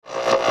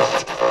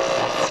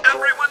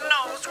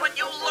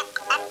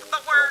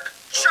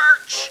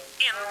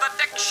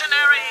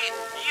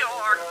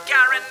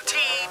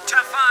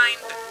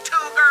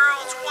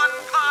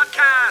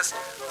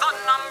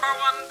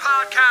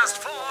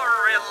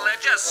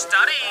media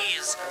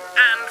studies.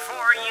 And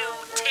for you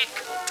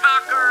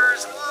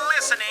TikTokers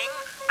listening,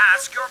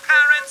 ask your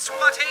parents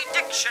what a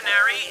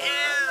dictionary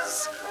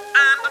is.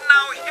 And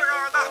now here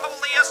are the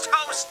holiest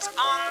hosts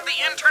on the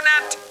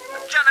internet,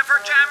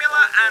 Jennifer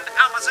Jamula and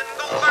Allison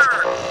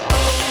Goldberg.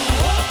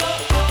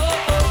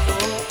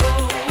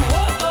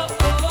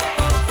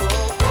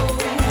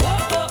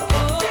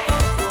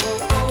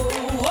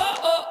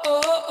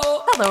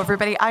 Hello,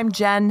 everybody. I'm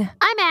Jen.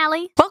 I'm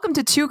Allie. Welcome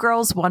to Two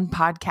Girls, One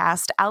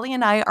Podcast. Allie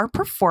and I are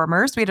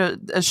performers. We had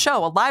a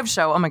live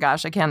show. Oh my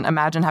gosh, I can't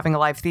imagine having a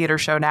live theater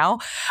show now,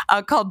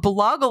 called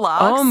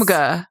Blogalogs.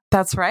 OMGA.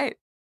 That's right.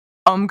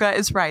 OMGA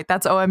is right.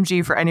 That's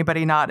OMG for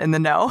anybody not in the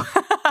know.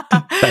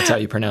 That's how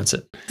you pronounce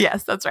it.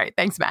 Yes, that's right.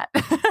 Thanks, Matt.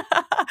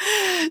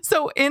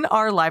 So in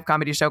our live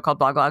comedy show called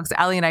Blogalogs,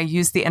 Allie and I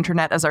used the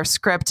internet as our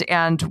script,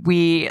 and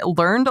we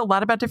learned a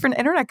lot about different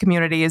internet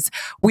communities.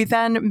 We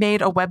then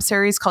made a web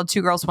series called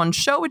Two Girls, One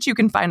Show, which you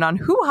can find on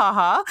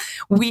Hoo-Ha-Ha.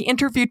 We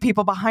interviewed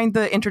people behind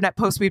the internet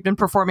posts we've been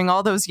performing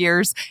all those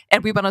years,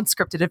 and we went on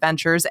scripted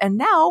adventures. And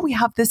now we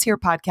have this here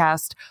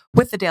podcast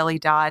with the Daily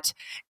Dot,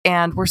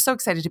 and we're so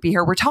excited to be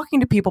here. We're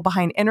talking to people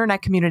behind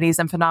internet communities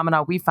and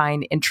phenomena we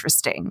find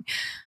interesting.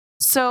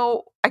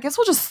 So I guess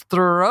we'll just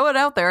throw it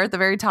out there at the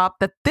very top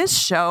that this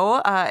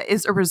show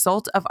is a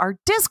result of our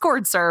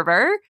Discord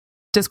server,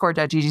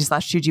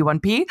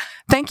 discord.gg/2G1P.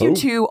 Thank you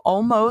to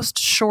Almost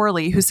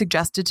Surely, who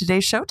suggested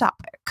today's show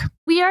topic.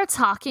 We are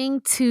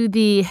talking to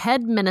the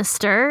head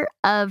minister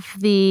of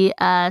the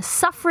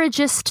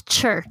suffragist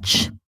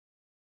church.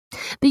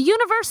 The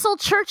Universal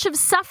Church of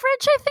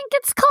Suffrage, I think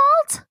it's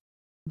called.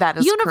 That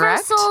is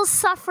Universal correct.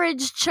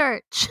 Suffrage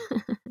Church.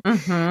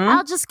 Mm-hmm.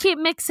 I'll just keep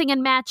mixing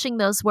and matching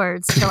those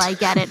words till I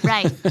get it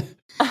right.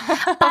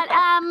 But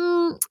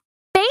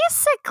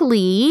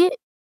basically,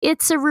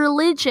 it's a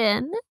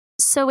religion.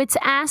 So it's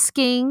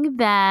asking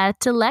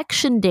that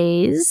election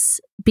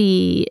days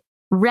be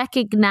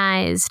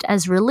recognized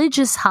as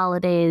religious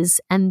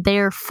holidays. And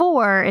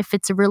therefore, if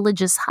it's a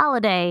religious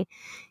holiday,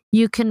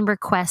 you can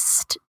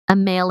request a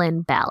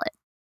mail-in ballot.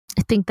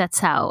 I think that's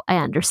how I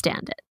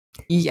understand it.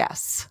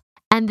 Yes.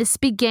 And this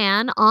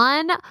began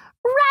on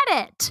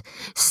Reddit.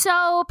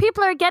 So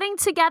people are getting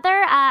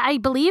together. I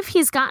believe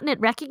he's gotten it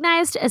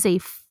recognized as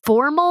it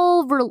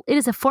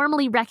is a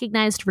formally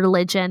recognized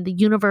religion, the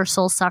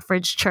Universal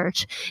Suffrage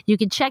Church. You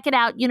can check it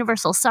out,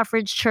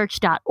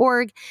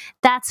 universalsuffragechurch.org.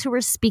 That's who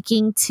we're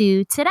speaking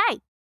to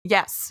today.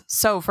 Yes.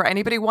 So for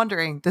anybody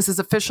wondering, this is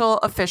official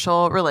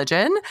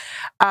religion.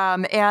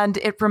 And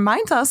it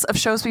reminds us of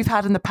shows we've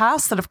had in the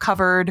past that have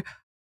covered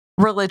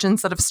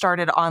religions that have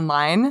started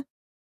online.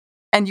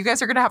 And you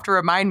guys are going to have to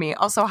remind me.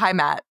 Also, hi,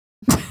 Matt.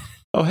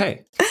 Oh,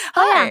 hey.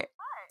 Hi.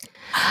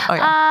 Oh,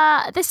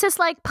 yeah. This is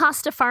like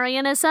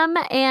Pastafarianism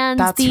and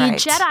That's the right.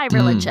 Jedi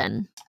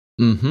religion.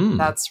 Mm-hmm.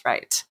 That's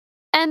right.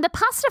 And the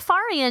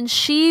Pastafarian,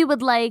 she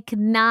would like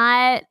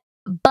not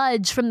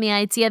budge from the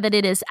idea that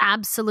it is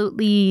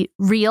absolutely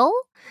real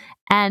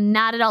and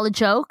not at all a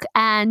joke.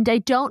 And I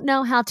don't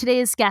know how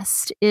today's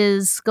guest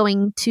is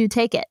going to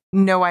take it.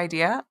 No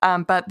idea.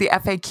 But the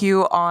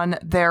FAQ on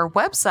their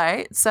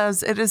website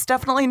says it is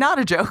definitely not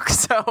a joke.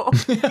 So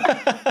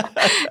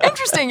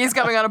interesting. He's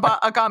coming on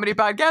a comedy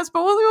podcast,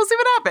 but we'll see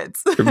what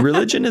happens.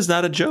 Religion is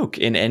not a joke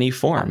in any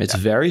form. It's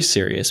very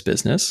serious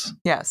business.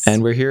 Yes.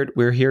 And we're here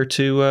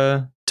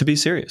to be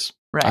serious.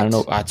 Right. I don't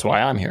know. That's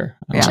why I'm here.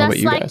 I don't know Just about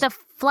you like guys. the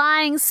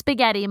flying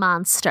spaghetti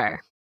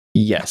monster.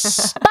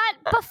 Yes.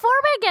 But before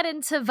we get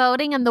into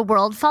voting and the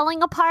world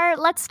falling apart,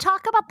 let's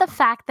talk about the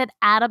fact that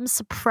Adam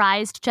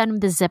surprised Jen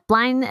with the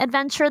zipline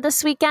adventure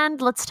this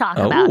weekend. Let's talk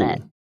about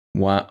it.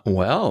 Well,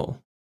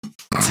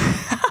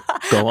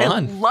 go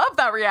on. I love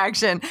that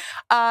reaction.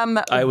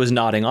 I was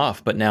nodding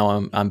off, but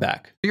now I'm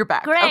back. You're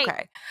back. Great.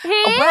 Okay. He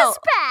is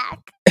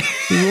back.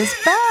 He is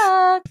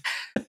back.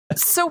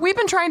 So we've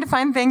been trying to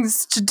find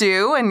things to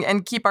do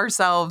and keep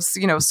ourselves,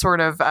 sort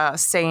of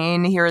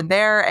sane here and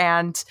there.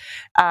 And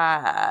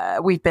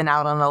we've been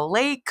out on a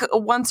lake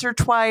once or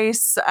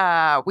twice.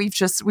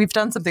 We've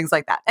done some things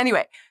like that.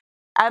 Anyway,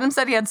 Adam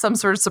said he had some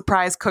sort of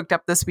surprise cooked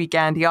up this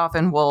weekend. He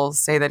often will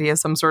say that he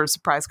has some sort of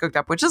surprise cooked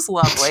up, which is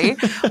lovely.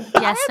 But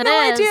Yes, I had it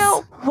no is. idea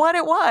what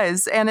it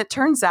was. And it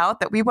turns out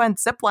that we went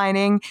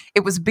ziplining.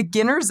 It was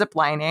beginner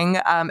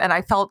ziplining. And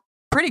I felt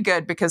pretty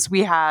good because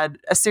we had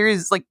a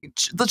series,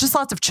 just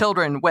lots of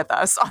children with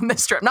us on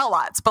this trip. Not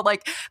lots, but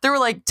there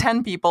were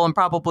 10 people and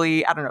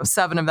probably,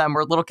 7 of them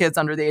were little kids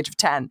under the age of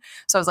 10.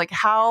 So I was like,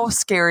 how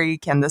scary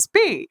can this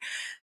be?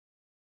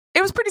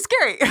 It was pretty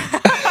scary,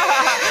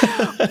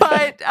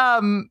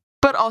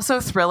 but also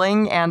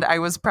thrilling. And I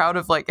was proud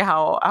of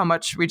how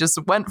much we just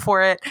went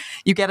for it.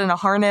 You get in a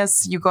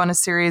harness, you go on a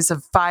series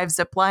of 5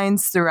 zip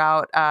lines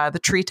throughout the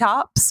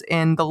treetops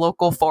in the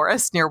local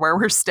forest near where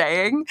we're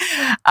staying.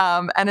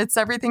 And it's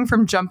everything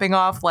from jumping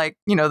off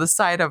the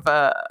side of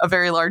a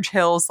very large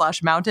hill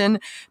 /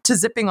 mountain to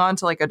zipping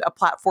onto a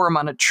platform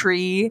on a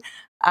tree.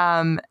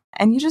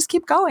 And you just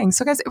keep going.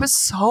 So guys, it was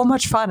so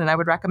much fun. And I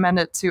would recommend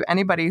it to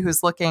anybody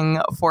who's looking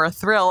for a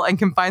thrill and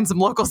can find some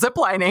local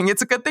ziplining.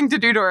 It's a good thing to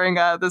do during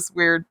this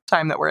weird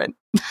time that we're in.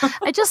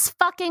 I just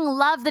fucking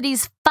love that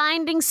he's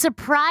finding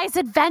surprise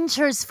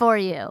adventures for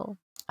you.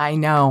 I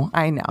know.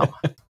 I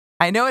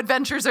know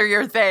adventures are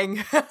your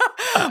thing.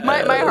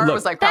 my heart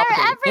was like they're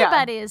palpitating.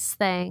 everybody's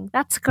thing.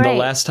 That's great. The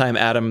last time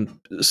Adam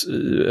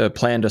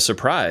planned a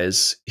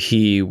surprise,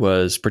 he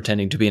was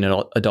pretending to be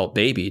an adult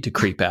baby to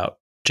creep out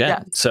Jen.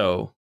 Yeah.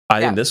 So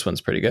I think this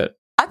one's pretty good.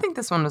 I think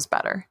this one was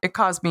better. It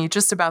caused me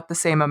just about the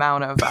same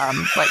amount of,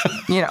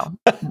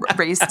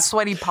 raised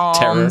sweaty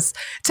palms.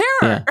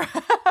 Terror.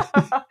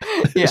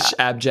 Yeah.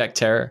 Abject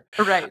terror.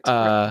 Right.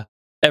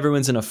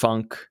 Everyone's in a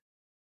funk,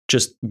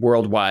 just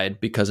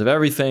worldwide because of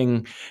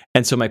everything.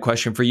 And so my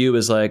question for you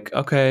is like,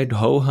 okay,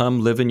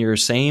 ho-hum, living your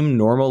same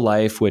normal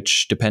life,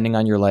 which depending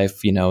on your life,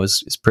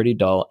 is pretty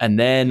dull. And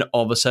then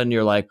all of a sudden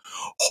you're like,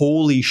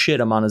 holy shit,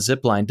 I'm on a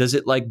zip line. Does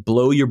it like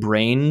blow your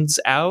brains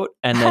out?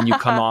 And then you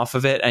come off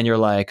of it and you're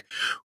like,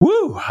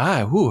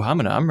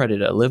 I'm ready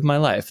to live my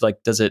life.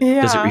 Like, does it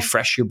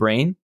refresh your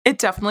brain? It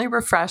definitely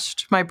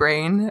refreshed my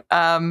brain.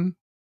 I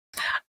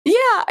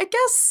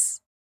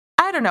guess,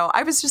 I don't know.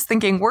 I was just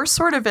thinking we're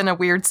sort of in a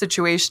weird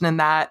situation in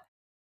that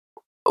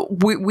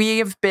we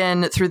have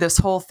been through this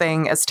whole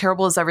thing, as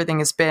terrible as everything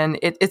has been.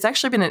 It's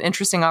actually been an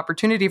interesting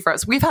opportunity for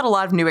us. We've had a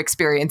lot of new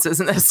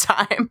experiences in this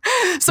time.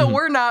 So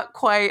we're not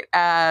quite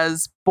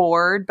as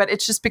bored, but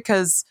it's just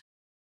because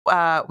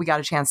we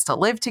got a chance to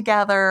live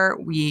together.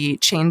 We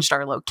changed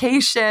our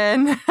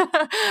location.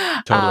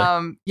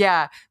 Totally.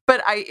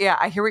 But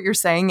I hear what you're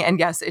saying. And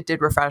yes, it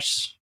did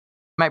refresh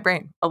my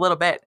brain a little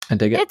bit. I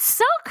dig it. It's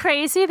so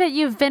crazy that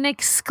you've been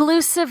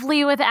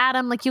exclusively with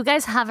Adam. Like, you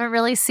guys haven't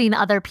really seen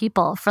other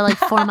people for like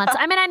 4 months.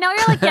 I mean, I know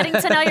you're like getting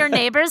to know your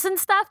neighbors and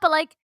stuff, but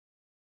like,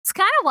 it's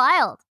kind of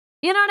wild.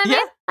 You know what I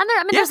mean? And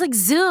there's like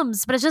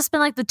Zooms, but it's just been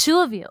like the two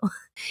of you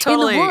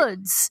Totally. in the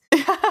woods.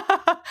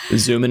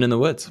 Zooming in the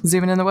woods.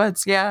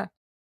 Yeah.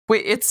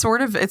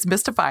 It's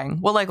mystifying.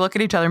 We'll like look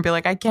at each other and be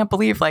like, I can't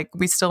believe like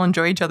we still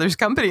enjoy each other's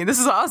company. This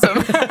is awesome.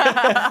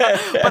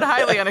 But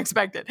highly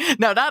unexpected.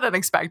 No, not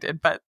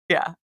unexpected, but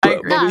yeah. I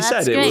agree. Well,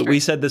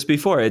 we said this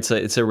before. It's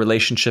a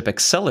relationship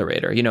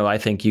accelerator. I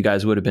think you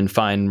guys would have been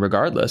fine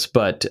regardless,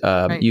 but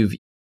you've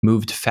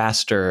moved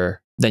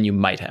faster than you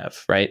might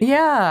have, right?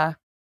 Yeah.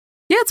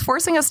 Yeah, it's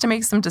forcing us to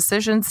make some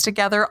decisions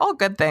together, all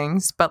good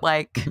things, but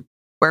like,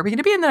 where are we going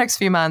to be in the next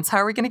few months? How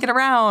are we going to get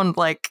around?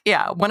 Like,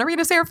 when are we going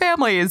to see our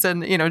families?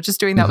 And, just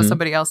doing that with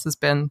somebody else it's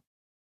been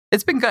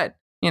good.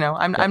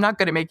 I'm not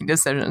good at making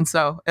decisions,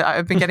 so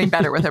I've been getting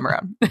better with him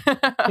around.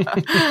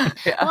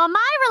 Well,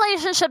 my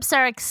relationships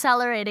are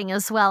accelerating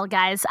as well,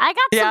 guys. I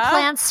got some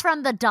plants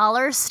from the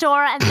dollar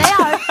store, and they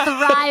are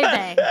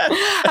thriving.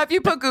 Have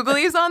you put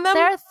googlies on them?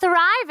 They're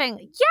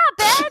thriving. Yeah,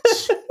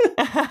 bitch.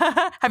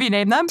 Have you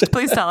named them?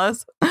 Please tell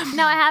us.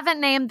 No, I haven't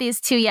named these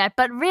two yet,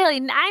 but really,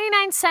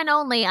 99 cents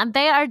only, and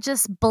they are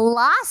just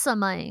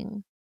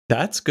blossoming.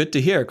 That's good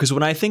to hear, because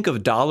when I think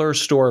of dollar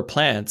store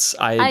plants,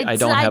 I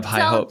don't have high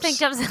hopes.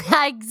 Exactly.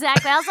 I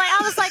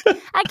was like,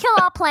 I kill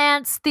all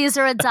plants. These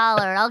are $1.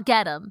 I'll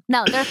get them.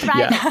 No, they're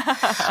thriving.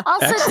 Yeah.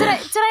 Also, did I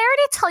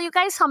already tell you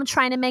guys how I'm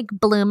trying to make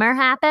bloomer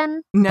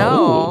happen?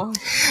 No.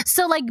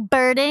 So like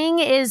birding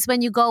is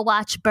when you go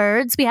watch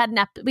birds. We had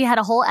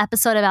a whole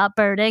episode about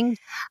birding.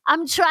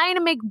 I'm trying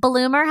to make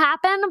bloomer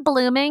happen.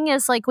 Blooming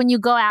is like when you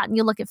go out and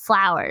you look at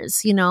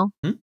flowers,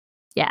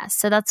 Yeah,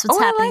 so that's what's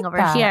happening over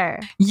here.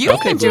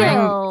 You've been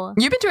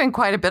doing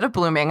quite a bit of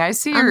blooming. I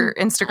see your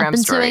Instagram stories. I've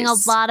been doing a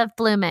lot of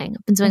blooming.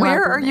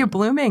 Where are you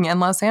blooming in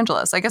Los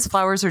Angeles? I guess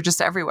flowers are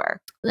just everywhere.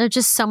 There are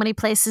just so many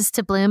places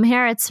to bloom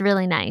here. It's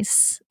really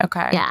nice.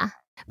 Okay. Yeah.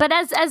 But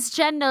as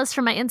Jen knows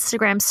from my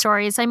Instagram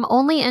stories, I'm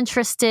only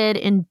interested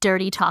in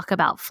dirty talk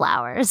about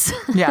flowers.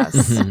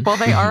 Yes. Well,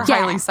 they are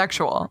highly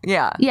sexual.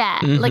 Yeah. Yeah.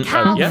 Like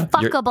how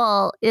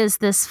fuckable is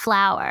this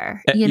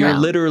flower? You're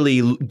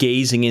literally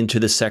gazing into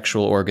the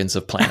sexual organs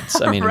of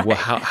plants. I mean, right.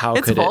 how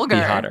could it be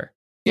hotter?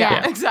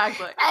 Yeah,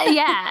 exactly.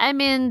 I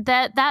mean,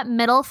 that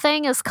middle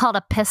thing is called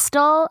a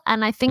pistil,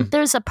 and I think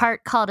there's a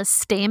part called a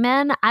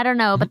stamen. I don't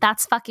know, but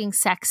that's fucking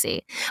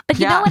sexy. But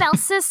you know what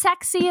else is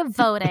sexy?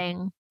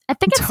 Voting. I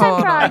think it's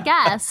time for our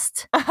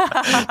guest.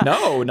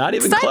 No, not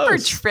even close. It's time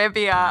for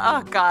trivia.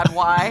 Oh, God,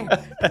 why?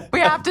 We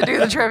have to do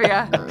the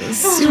trivia.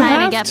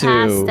 Trying to get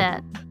past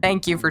it.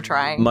 Thank you for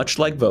trying. Much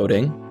like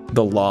voting,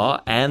 the law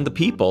and the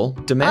people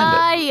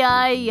demand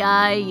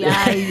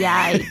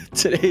it.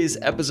 Today's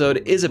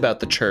episode is about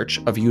the Church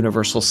of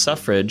Universal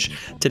Suffrage.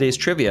 Today's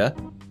trivia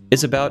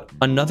is about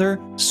another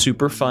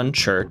super fun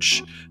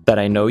church that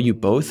I know you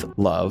both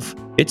love.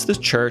 It's the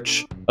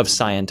Church of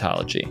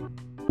Scientology,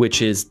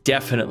 which is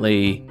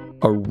definitely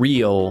a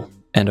real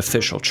and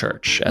official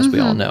church, as we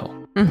all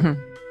know.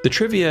 The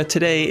trivia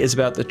today is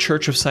about the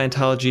Church of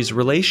Scientology's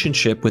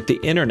relationship with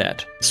the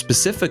internet,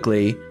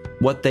 specifically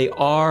what they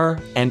are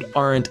and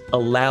aren't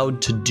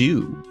allowed to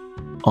do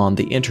on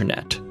the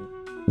internet.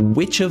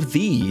 Which of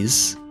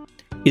these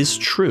is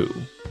true?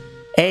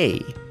 A,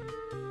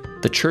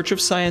 the Church of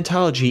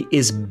Scientology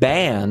is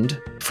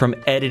banned from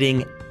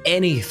editing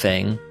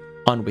anything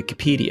on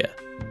Wikipedia.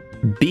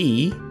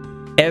 B,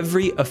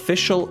 every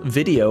official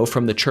video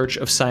from the Church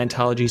of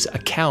Scientology's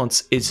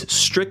accounts is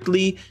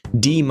strictly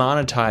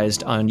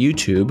demonetized on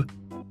YouTube,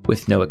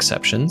 with no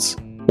exceptions.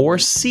 Or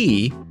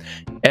C,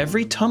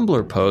 every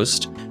Tumblr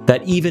post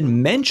that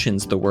even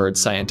mentions the word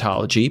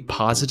Scientology,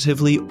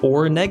 positively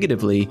or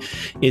negatively,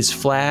 is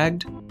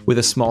flagged with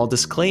a small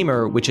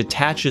disclaimer which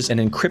attaches an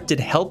encrypted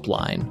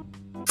helpline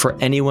for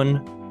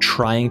anyone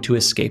trying to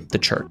escape the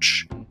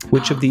church.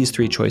 Which of these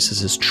three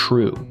choices is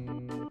true?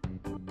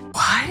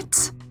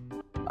 What?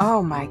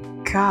 Oh my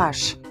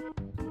gosh.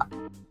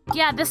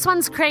 Yeah, this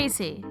one's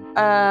crazy.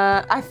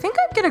 I think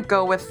I'm gonna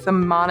go with the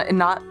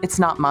it's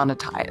not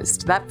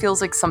monetized. That feels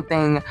like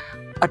something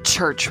a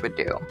church would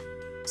do.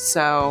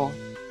 So,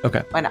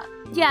 Okay. Why not?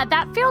 Yeah,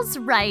 that feels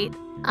right.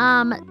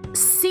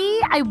 C,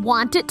 I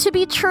want it to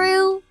be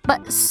true, but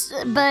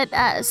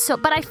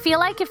I feel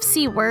like if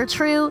C were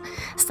true,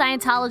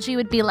 Scientology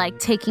would be like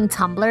taking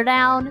Tumblr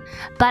down.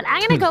 But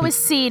I'm gonna go with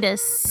C to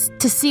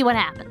see what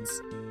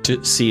happens.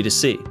 To C.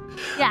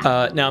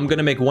 Yeah. Now I'm going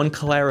to make one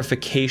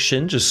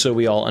clarification just so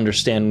we all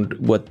understand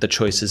what the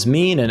choices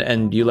mean,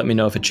 and you let me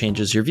know if it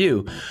changes your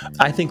view.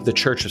 I think the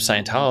Church of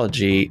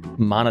Scientology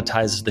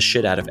monetizes the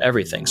shit out of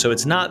everything. So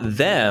it's not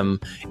them,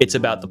 it's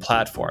about the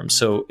platform.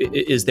 So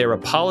is there a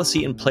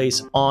policy in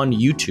place on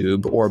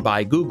YouTube or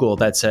by Google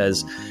that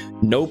says,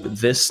 nope,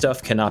 this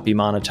stuff cannot be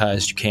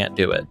monetized, you can't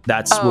do it?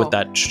 That's what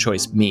that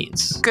choice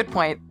means. Good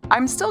point.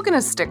 I'm still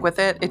gonna stick with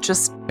it. It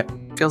just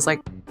feels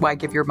like, why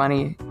give your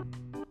money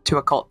to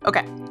a cult?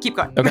 Okay, keep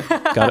going. Okay,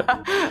 got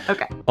it.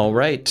 Okay. All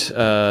right.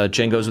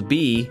 Jen goes with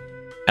B.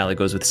 Allie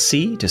goes with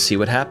C to see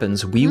what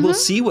happens. We will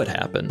see what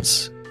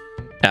happens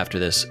after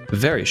this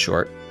very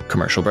short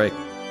commercial break.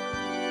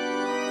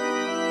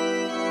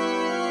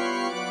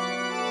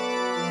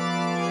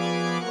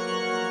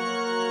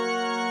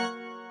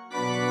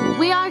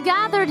 We are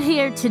gathered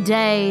here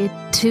today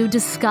to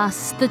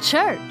discuss the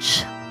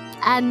church.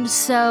 And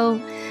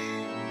so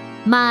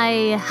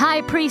my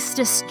High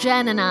Priestess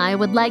Jen and I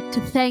would like to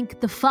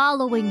thank the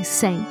following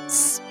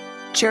saints: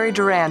 Jerry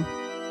Duran,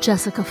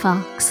 Jessica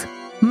Fox,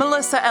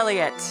 Melissa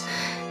Elliott,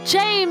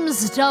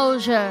 James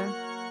Dozier,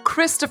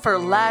 Christopher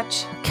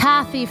Latch,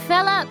 Kathy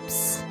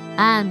Phillips,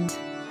 and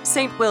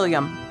St.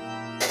 William.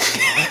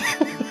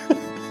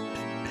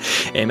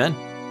 Amen.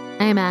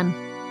 Amen.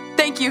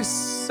 Thank you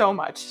so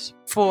much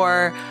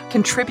for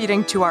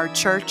contributing to our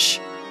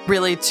church.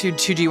 Really, to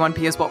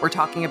 2G1P is what we're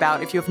talking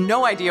about. If you have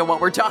no idea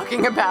what we're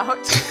talking about,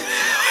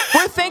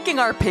 we're thanking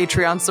our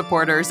Patreon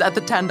supporters at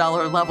the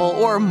 $10 level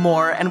or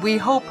more, and we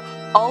hope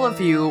all of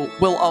you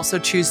will also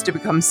choose to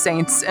become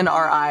saints in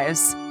our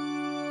eyes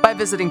by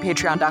visiting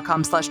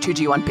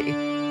patreon.com/2G1P.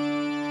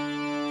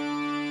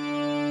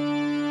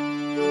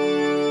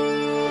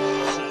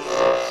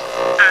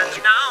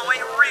 And now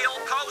a real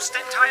post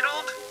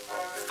entitled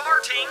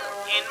Farting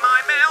in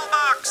My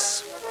Mailbox.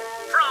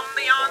 From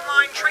the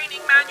online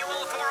training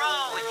manual for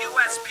all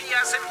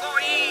USPS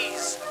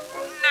employees.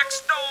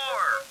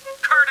 Nextdoor.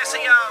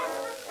 Courtesy of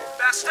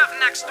Best of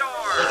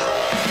Nextdoor.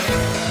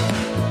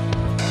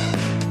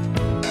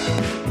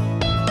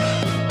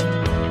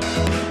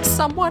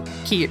 Someone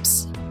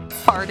keeps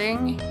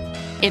farting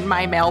in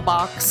my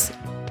mailbox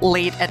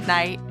late at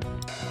night.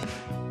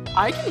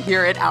 I can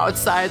hear it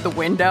outside the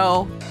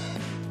window,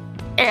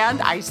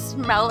 and I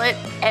smell it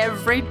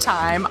every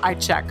time I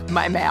check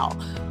my mail.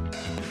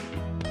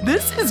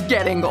 This is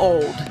getting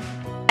old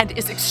and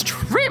is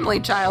extremely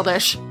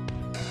childish.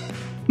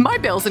 My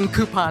bills and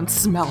coupons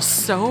smell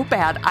so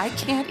bad I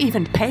can't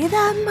even pay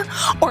them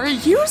or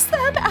use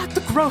them at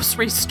the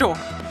grocery store.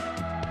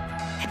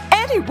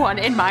 Anyone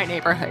in my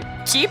neighborhood,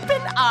 keep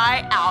an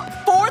eye out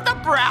for the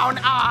brown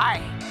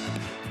eye.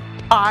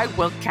 I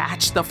will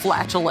catch the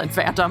flatulent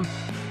phantom.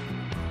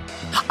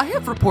 I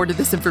have reported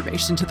this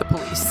information to the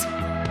police.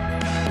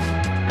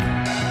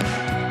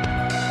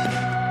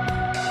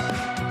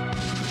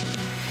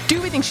 Do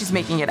we think she's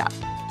making it up?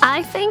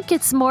 I think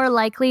it's more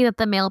likely that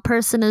the mail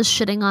person is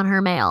shitting on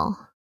her mail.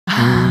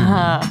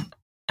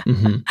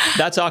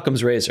 That's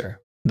Occam's razor.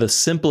 The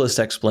simplest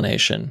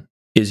explanation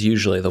is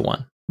usually the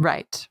one.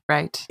 Right.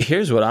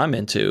 Here's what I'm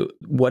into.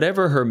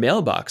 Whatever her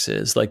mailbox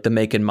is, like the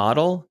make and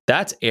model,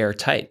 that's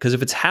airtight. Because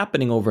if it's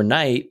happening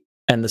overnight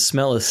and the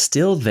smell is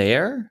still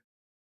there,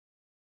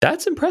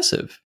 that's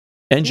impressive,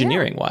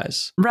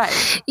 engineering-wise.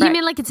 Right. You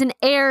mean like it's an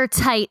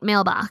airtight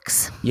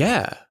mailbox?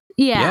 Yeah.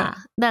 Yeah.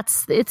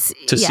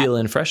 To seal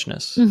in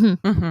freshness.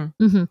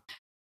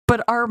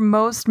 But are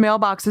most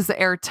mailboxes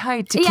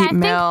airtight to keep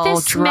mail I think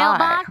this dry?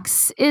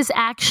 mailbox is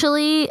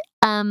actually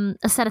a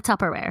set of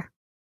Tupperware.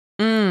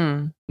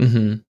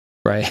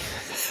 Right.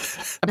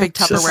 A big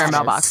Tupperware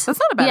mailbox. That's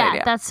not a bad idea.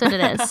 Yeah, that's what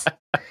it is.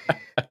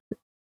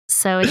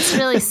 so it's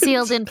really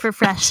sealed in for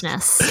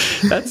freshness.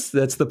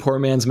 That's the poor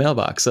man's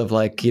mailbox of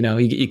like,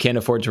 you can't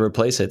afford to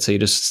replace it, so you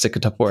just stick a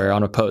Tupperware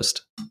on a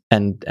post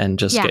and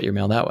just get your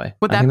mail that way.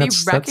 Would that be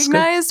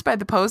recognized by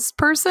the post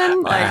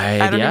person? Like, I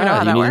don't even know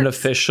how that works. You need an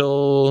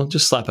official,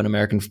 just slap an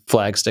American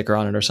flag sticker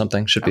on it or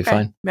something. Should be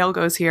fine. Mail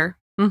goes here.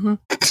 Mm-hmm.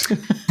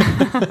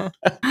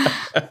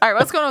 All right,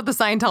 what's going on with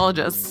the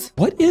Scientologists?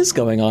 What is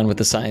going on with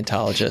the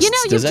Scientologists?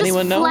 Does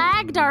anyone know? You've just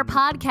flagged our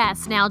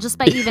podcast now just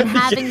by even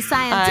having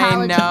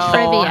Scientology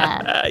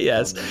trivia.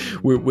 Yes,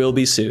 we'll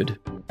be sued.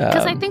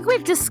 Because I think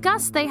we've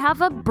discussed they have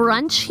a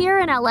brunch here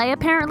in LA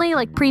apparently,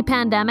 like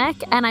pre-pandemic,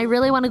 and I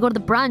really want to go to the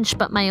brunch,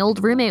 but my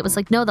old roommate was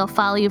like, no, they'll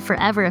follow you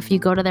forever if you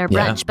go to their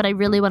brunch, but I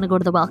really want to go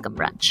to the welcome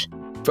brunch.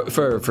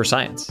 For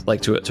science,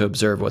 like to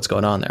observe what's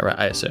going on there, right?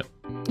 I assume.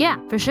 Yeah,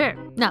 for sure.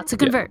 No, to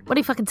convert. Yeah. What are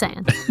you fucking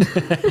saying?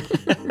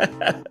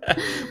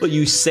 Well,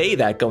 you say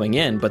that going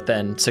in, but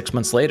then 6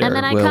 months later, and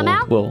then I come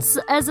out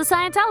as a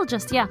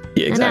Scientologist. Yeah,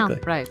 exactly. I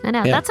know. Right. I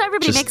know. Yeah. That's how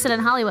everybody makes it in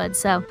Hollywood.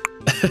 So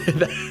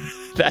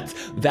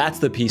that's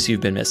the piece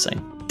you've been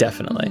missing,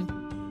 definitely.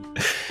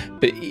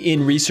 But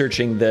in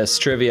researching this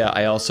trivia,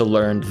 I also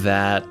learned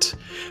that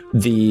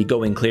the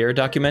Going Clear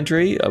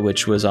documentary,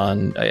 which was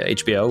on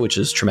HBO, which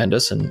is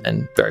tremendous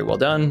and very well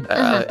done,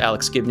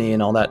 Alex Gibney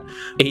and all that,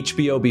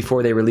 HBO,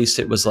 before they released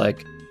it, was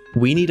like,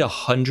 we need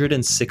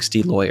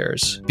 160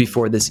 lawyers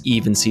before this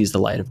even sees the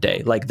light of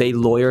day. Like, they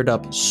lawyered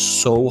up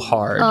so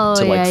hard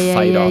to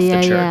fight off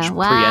the church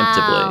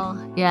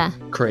preemptively. Yeah.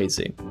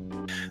 Crazy.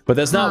 But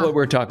that's not what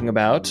we're talking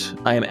about.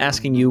 I am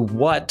asking you,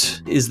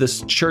 what is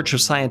this Church of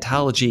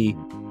Scientology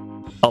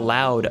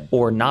allowed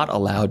or not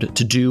allowed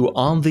to do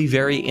on the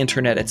very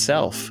internet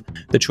itself?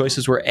 The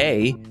choices were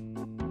A,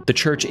 the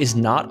church is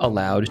not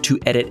allowed to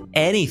edit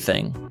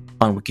anything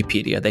on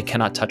Wikipedia. They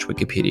cannot touch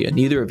Wikipedia.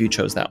 Neither of you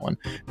chose that one.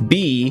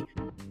 B,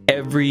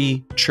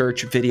 every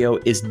church video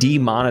is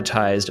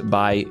demonetized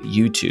by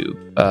YouTube.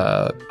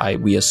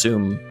 We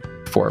assume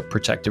for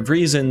protective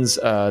reasons,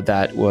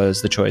 that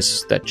was the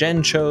choice that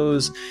Jen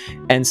chose.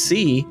 And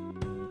C,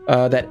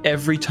 that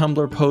every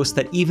Tumblr post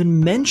that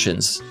even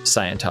mentions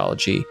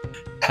Scientology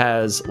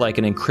has like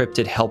an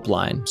encrypted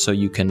helpline, so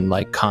you can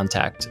like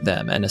contact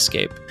them and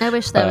escape. I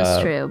wish that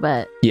was true,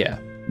 but yeah,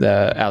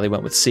 Allie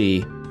went with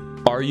C.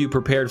 Are you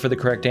prepared for the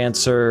correct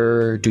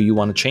answer? Do you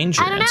want to change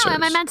your answers? I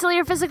don't know. Am I mentally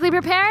or physically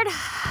prepared?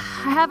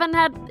 I haven't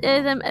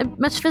had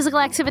much physical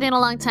activity in a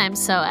long time,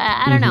 so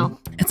I don't know.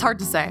 It's hard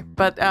to say,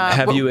 but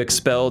have you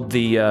expelled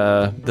the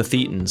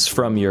Thetans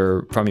from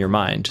your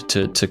mind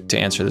to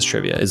answer this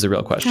trivia? Is the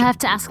real question. I have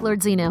to ask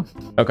Lord Zeno.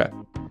 Okay.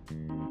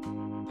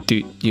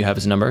 Do you have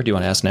his number? Do you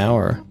want to ask now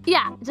or?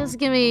 Yeah, just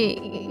give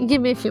me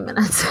a few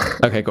minutes.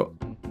 Okay, cool.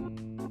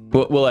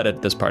 We'll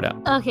edit this part out.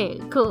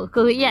 Okay,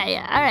 cool.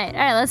 Yeah. All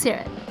right, let's hear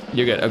it.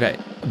 You're good. Okay.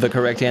 The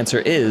correct answer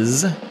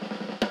is,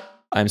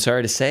 I'm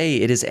sorry to say,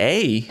 it is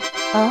A.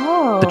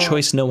 Oh. The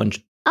choice no one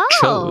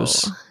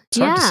chose. It's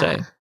hard to say.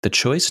 The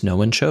choice no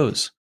one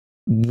chose.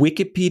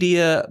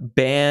 Wikipedia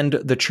banned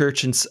the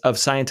Church of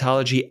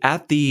Scientology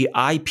at the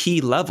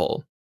IP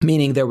level,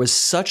 meaning there was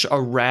such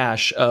a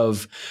rash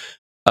of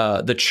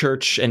the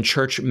church and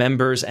church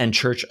members and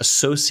church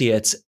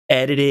associates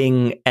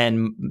editing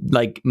and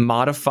like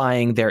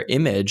modifying their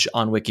image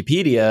on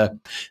Wikipedia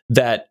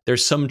that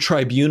there's some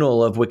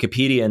tribunal of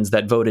Wikipedians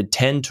that voted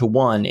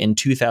 10-1 in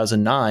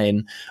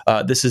 2009.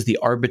 This is the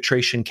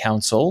Arbitration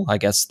Council, I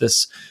guess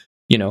this,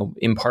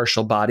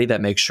 impartial body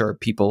that makes sure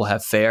people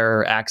have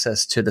fair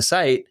access to the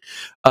site.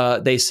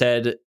 They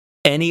said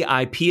any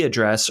IP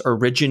address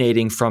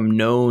originating from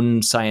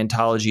known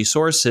Scientology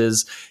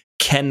sources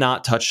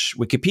cannot touch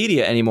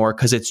Wikipedia anymore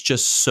because it's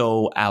just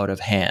so out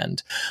of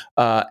hand.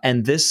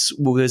 And this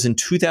was in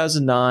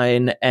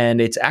 2009,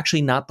 and it's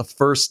actually not the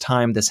first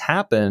time this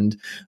happened.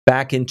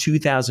 Back in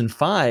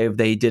 2005,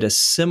 they did a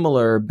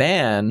similar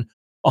ban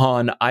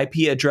on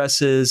IP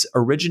addresses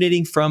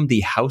originating from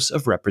the House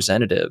of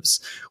Representatives,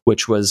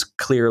 which was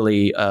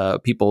clearly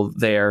people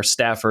there,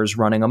 staffers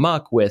running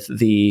amok with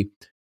the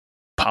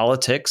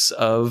politics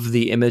of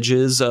the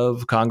images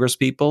of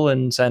congresspeople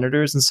and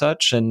senators and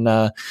such. And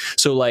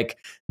so like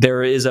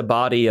there is a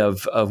body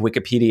of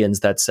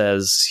Wikipedians that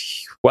says,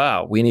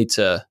 wow, we need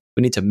to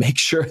make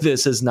sure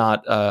this is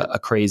not a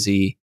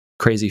crazy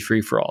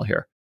free for all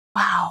here.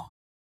 Wow.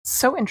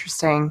 So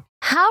interesting.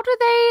 How do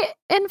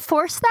they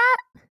enforce that?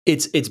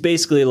 It's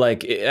basically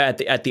like at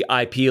the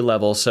IP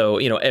level. So,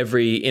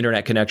 every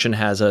internet connection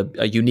has a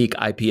unique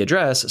IP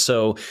address.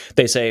 So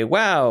they say,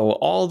 wow,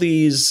 all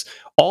these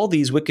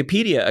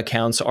Wikipedia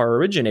accounts are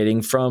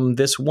originating from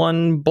this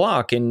one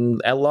block in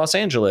Los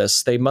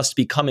Angeles. They must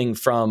be coming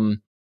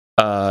from,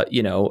 a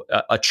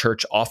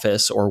church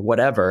office or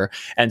whatever.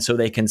 And so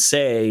they can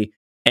say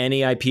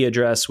any IP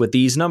address with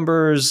these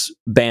numbers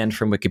banned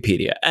from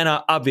Wikipedia. And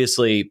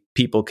obviously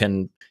people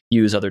can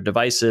use other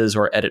devices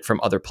or edit from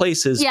other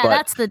places. Yeah, but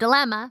that's the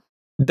dilemma.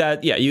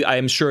 I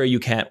am sure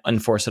you can't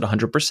enforce it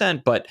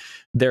 100%, but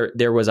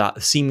there was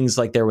seems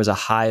like there was a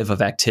hive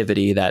of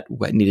activity that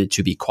needed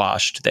to be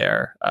quashed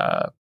there.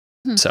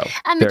 So,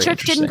 and the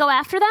church didn't go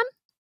after them?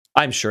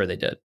 I'm sure they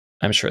did.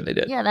 I'm sure they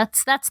did. Yeah,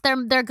 that's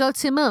their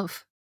go-to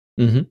move.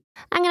 Mm-hmm.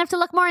 I'm going to have to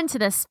look more into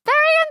this. Very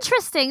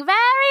interesting. Very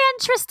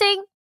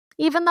interesting.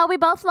 Even though we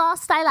both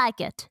lost, I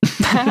like it.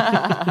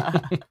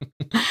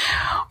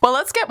 Well,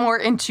 let's get more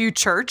into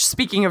church.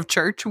 Speaking of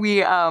church, we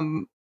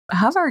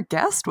have our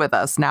guest with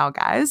us now,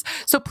 guys.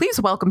 So please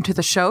welcome to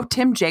the show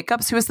Tim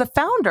Jacobs, who is the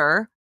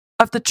founder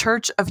of the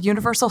Church of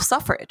Universal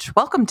Suffrage.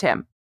 Welcome,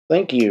 Tim.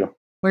 Thank you.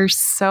 We're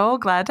so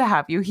glad to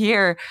have you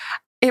here.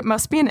 It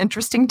must be an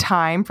interesting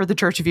time for the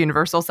Church of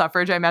Universal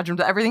Suffrage. I imagine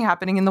with everything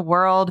happening in the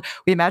world,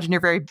 we imagine you're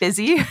very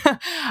busy.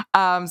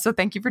 So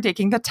thank you for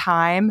taking the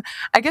time.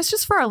 I guess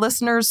just for our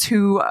listeners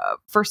who,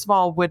 first of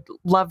all, would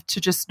love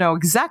to just know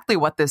exactly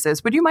what this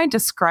is, would you mind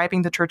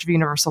describing the Church of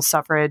Universal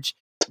Suffrage?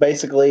 It's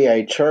basically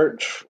a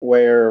church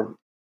where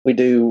we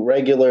do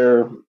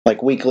regular,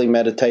 like weekly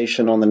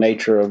meditation on the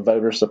nature of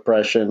voter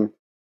suppression.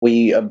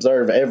 We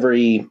observe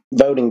every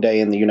voting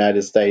day in the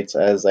United States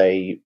as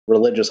a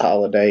religious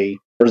holiday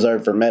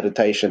reserved for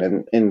meditation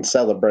and in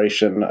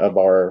celebration of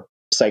our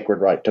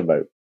sacred right to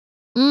vote.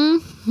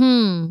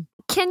 Mm-hmm.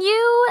 Can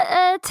you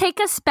take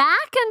us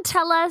back and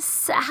tell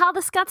us how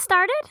this got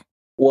started?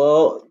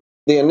 Well,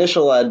 the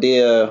initial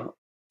idea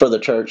for the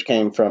church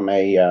came from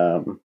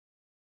a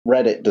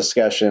Reddit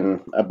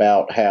discussion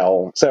about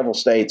how several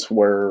states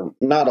were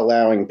not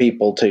allowing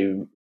people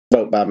to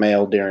vote by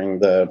mail during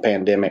the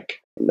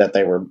pandemic, that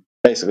they were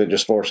basically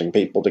just forcing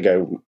people to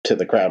go to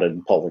the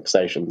crowded polling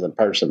stations in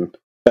person.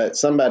 But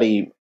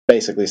somebody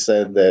basically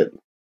said that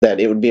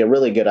it would be a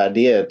really good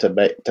idea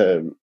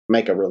to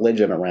make a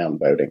religion around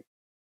voting.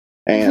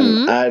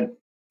 And I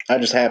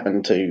just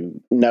happen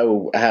to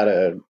know how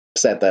to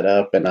set that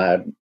up, and I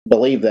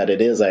believe that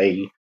it is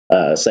a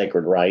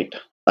sacred right.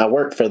 I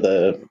work for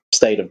the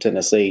state of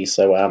Tennessee,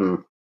 so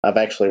I've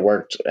actually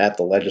worked at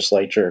the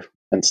legislature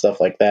and stuff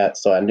like that.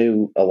 So I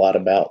knew a lot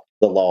about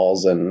the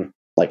laws and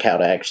like how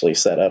to actually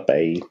set up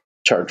a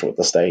church with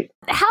the state.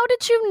 How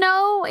did you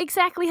know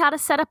exactly how to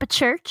set up a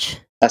church?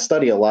 I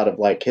study a lot of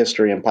like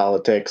history and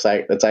politics.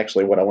 That's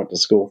actually what I went to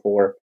school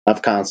for.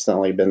 I've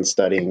constantly been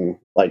studying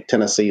like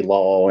Tennessee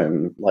law,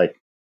 and like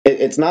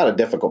it's not a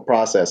difficult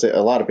process.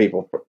 A lot of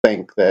people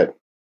think that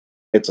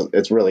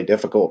it's really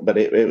difficult, but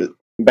it was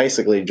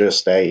basically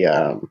just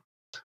a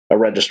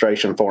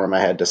registration form I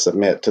had to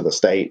submit to the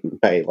state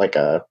and pay like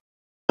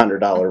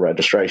 $100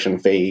 registration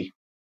fee,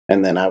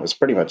 and then I was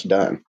pretty much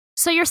done.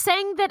 So you're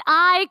saying that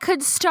I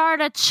could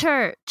start a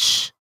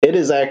church? It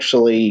is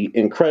actually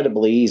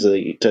incredibly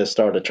easy to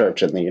start a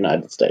church in the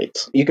United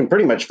States. You can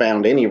pretty much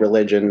found any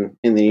religion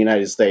in the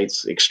United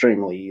States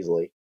extremely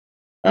easily.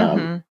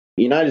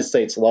 United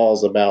States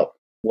laws about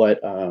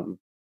what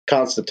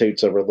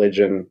constitutes a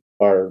religion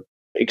are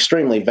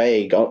extremely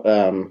vague,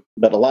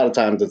 but a lot of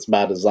times it's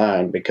by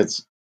design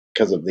because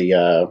of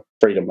the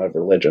freedom of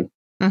religion.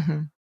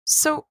 Mm-hmm.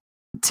 So,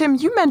 Tim,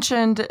 you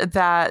mentioned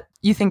that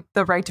you think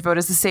the right to vote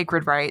is a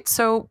sacred right.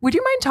 So would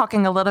you mind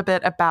talking a little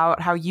bit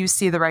about how you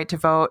see the right to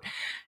vote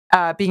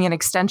being an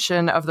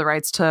extension of the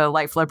rights to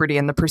life, liberty,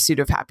 and the pursuit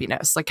of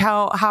happiness? Like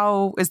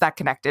how is that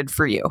connected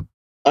for you?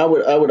 I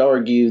would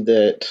argue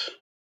that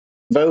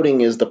voting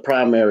is the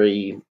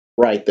primary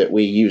right that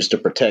we use to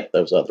protect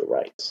those other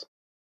rights.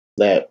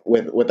 That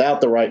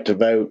without the right to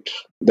vote,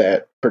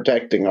 that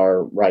protecting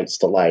our rights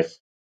to life,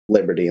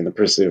 liberty, and the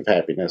pursuit of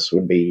happiness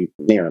would be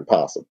near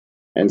impossible.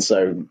 And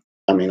so,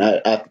 I mean,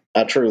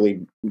 I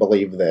truly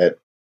believe that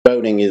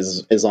voting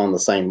is on the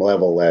same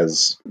level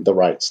as the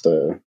rights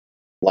to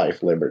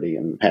life, liberty,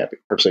 and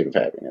pursuit of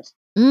happiness.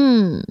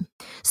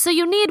 So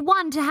you need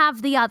one to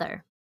have the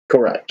other.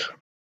 Correct.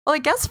 Well, I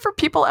guess for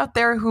people out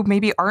there who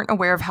maybe aren't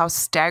aware of how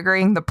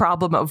staggering the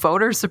problem of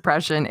voter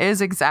suppression is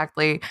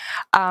exactly,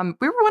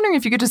 we were wondering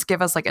if you could just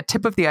give us like a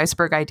tip of the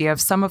iceberg idea of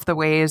some of the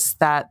ways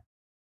that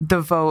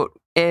the vote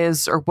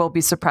is or will be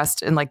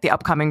suppressed in like the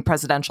upcoming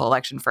presidential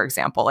election, for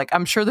example. Like,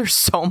 I'm sure there's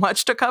so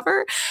much to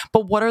cover,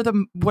 but what are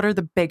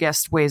the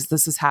biggest ways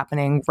this is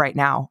happening right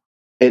now?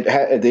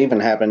 It even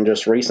happened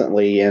just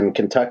recently in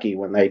Kentucky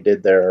when they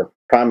did their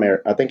primary.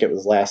 I think it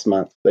was last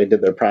month. They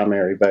did their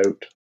primary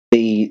vote.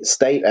 The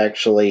state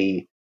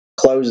actually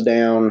closed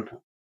down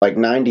like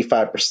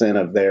 95%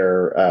 of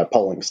their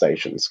polling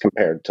stations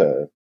compared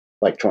to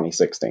like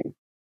 2016.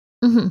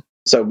 Mm-hmm.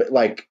 So,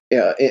 like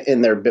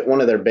in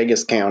one of their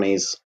biggest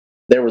counties,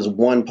 there was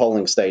one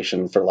polling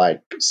station for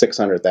like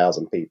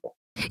 600,000 people.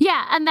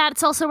 Yeah, and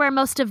that's also where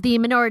most of the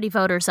minority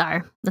voters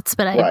are. That's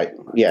what Right.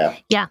 Yeah.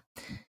 Yeah.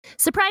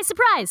 Surprise,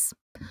 surprise.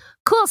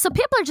 Cool. So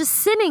people are just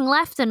sinning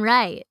left and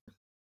right.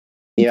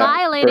 Yeah,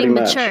 violating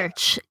the much.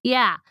 church.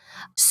 Yeah.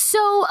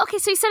 So, okay,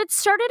 so you said it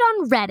started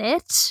on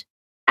Reddit,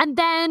 and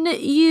then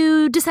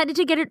you decided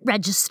to get it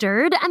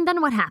registered, and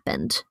then what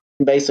happened?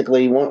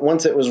 Basically,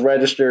 once it was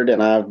registered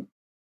and I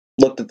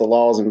looked at the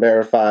laws and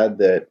verified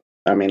that,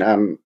 I mean,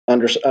 I'm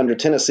under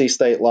Tennessee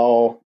state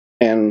law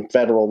and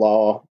federal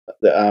law,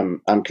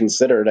 I'm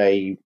considered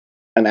an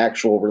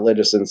actual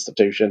religious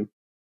institution.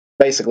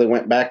 Basically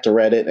went back to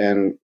Reddit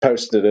and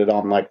posted it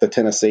on like the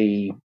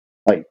Tennessee,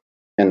 like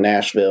in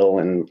Nashville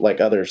and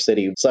like other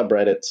city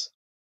subreddits.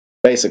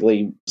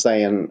 basically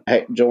saying,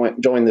 "Hey,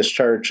 join this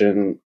church,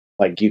 and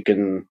like you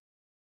can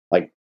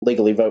like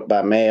legally vote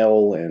by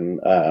mail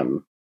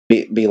and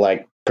be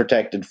like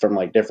protected from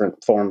like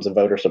different forms of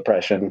voter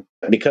suppression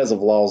because of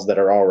laws that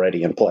are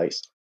already in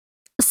place."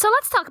 So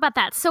let's talk about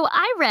that. So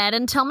I read,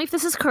 and tell me if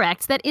this is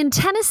correct, that in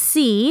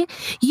Tennessee,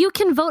 you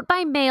can vote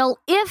by mail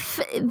if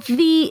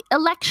the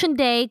election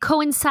day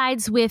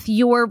coincides with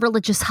your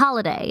religious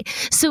holiday.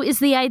 So is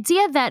the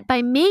idea that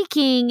by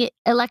making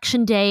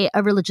election day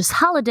a religious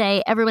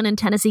holiday, everyone in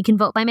Tennessee can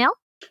vote by mail?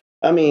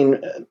 I mean,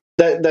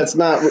 that's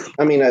not.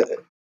 I mean,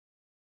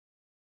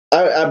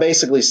 I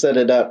basically set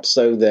it up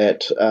so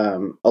that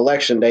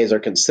election days are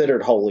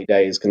considered holy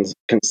days,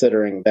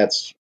 considering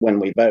that's when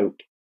we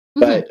vote.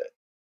 But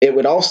it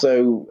would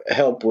also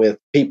help with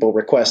people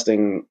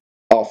requesting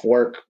off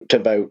work to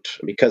vote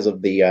because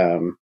of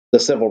the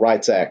Civil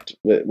Rights Act,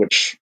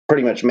 which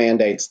pretty much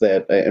mandates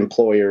that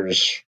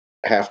employers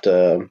have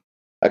to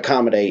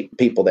accommodate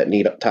people that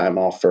need time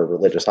off for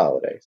religious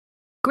holidays.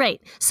 Great.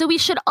 So we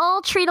should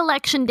all treat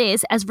election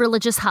days as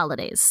religious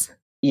holidays.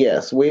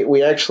 Yes,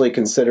 we actually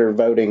consider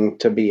voting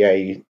to be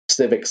a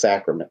civic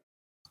sacrament.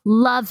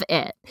 Love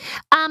it.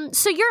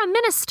 So you're a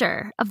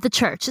minister of the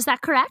church, is that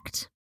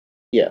correct?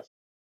 Yes.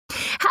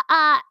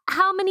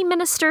 How many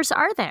ministers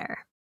are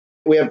there?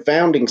 We have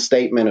founding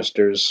state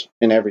ministers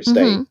in every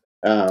state.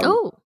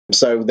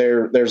 So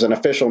there's an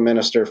official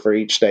minister for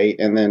each state,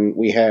 and then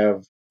we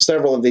have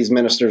several of these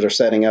ministers are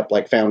setting up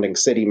like founding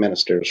city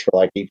ministers for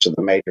like each of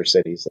the major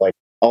cities. Like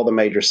all the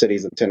major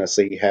cities in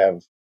Tennessee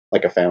have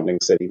like a founding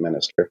city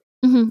minister.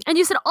 And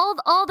you said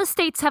all the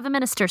states have a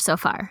minister so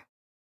far?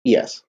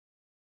 Yes.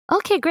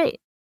 Okay, great.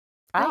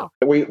 Wow.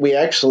 We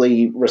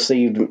actually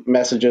received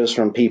messages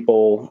from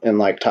people in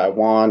like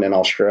Taiwan and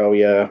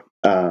Australia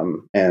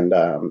and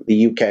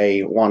the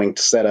UK wanting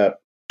to set up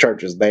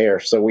churches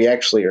there. So we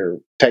actually are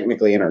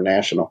technically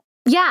international.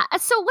 Yeah.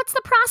 So what's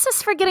the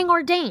process for getting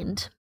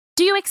ordained?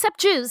 Do you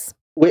accept Jews?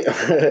 We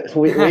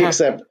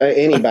accept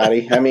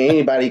anybody. I mean,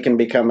 anybody can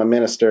become a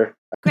minister.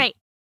 Great.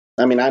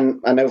 I mean,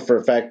 I know for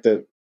a fact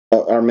that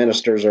our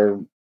ministers are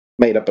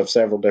made up of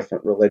several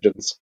different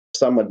religions.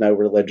 Some with no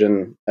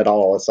religion at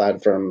all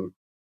aside from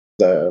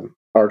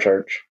our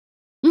church.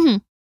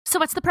 So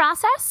what's the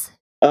process?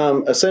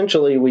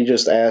 Essentially, we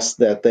just ask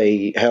that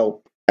they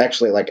help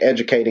actually like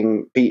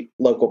educating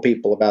local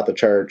people about the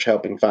church,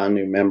 helping find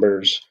new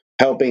members,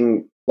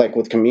 helping like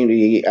with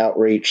community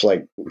outreach,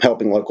 like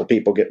helping local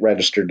people get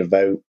registered to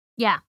vote.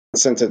 Yeah.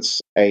 Since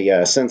it's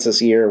a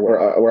census year,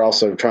 we're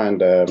also trying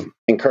to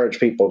encourage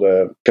people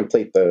to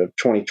complete the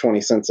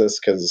 2020 census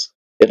because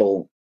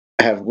it'll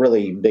have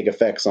really big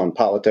effects on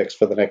politics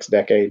for the next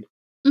decade.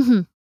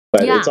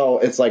 But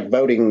it's like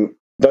voting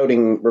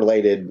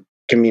related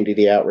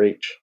community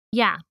outreach.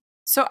 Yeah.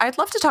 So I'd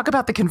love to talk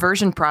about the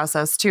conversion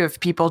process too, if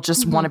people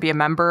just want to be a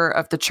member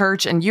of the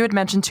church. And you had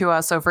mentioned to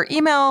us over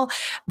email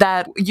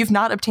that you've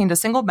not obtained a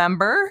single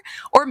member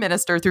or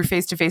minister through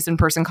face-to-face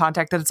in-person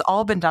contact, that it's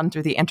all been done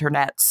through the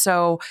internet.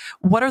 So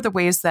what are the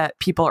ways that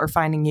people are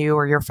finding you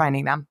or you're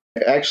finding them?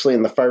 Actually,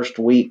 in the first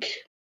week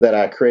that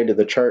I created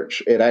the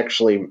church, it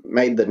actually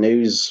made the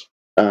news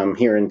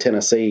here in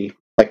Tennessee,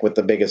 like with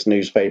the biggest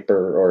newspaper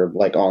or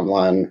like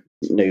online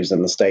news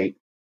in the state,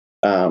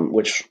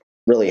 which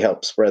really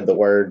helped spread the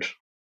word.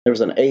 There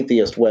was an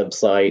atheist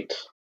website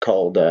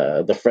called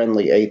The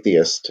Friendly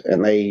Atheist,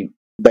 and they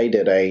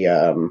did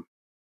a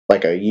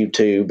like a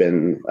YouTube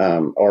and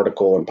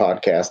article and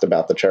podcast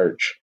about the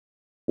church,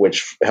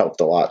 which helped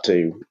a lot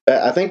too.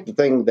 I think the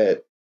thing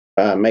that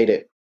made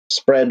it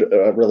spread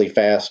really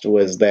fast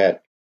was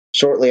that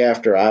shortly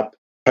after I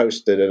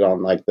posted it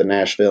on like the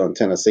Nashville and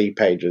Tennessee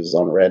pages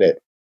on Reddit,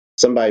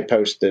 somebody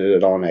posted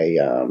it on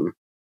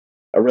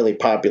a really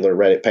popular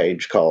Reddit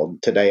page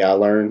called Today I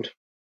Learned.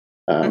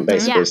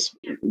 Basically,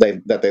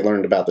 they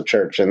learned about the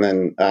church, and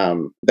then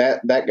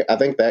that I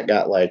think that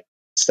got like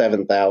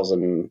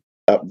 7,000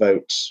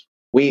 upvotes.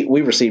 We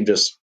received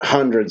just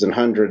hundreds and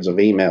hundreds of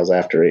emails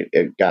after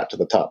it got to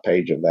the top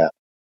page of that.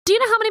 Do you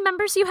know how many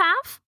members you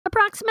have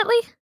approximately?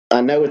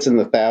 I know it's in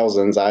the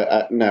thousands.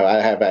 I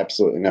have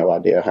absolutely no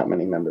idea how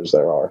many members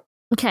there are.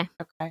 Okay.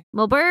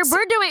 Well, we're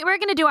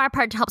going to do our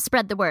part to help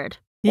spread the word.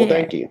 Well,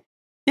 thank you.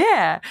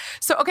 Yeah.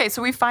 So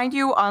we find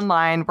you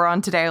online. We're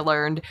on Today I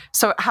Learned.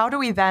 So how do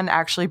we then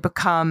actually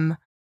become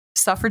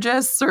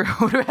suffragists, or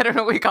I don't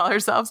know what we call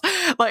ourselves?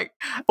 Like,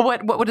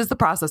 what is the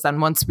process then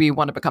once we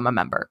want to become a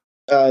member?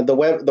 The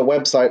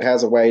website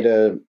has a way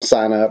to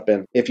sign up,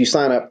 and if you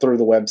sign up through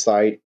the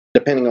website,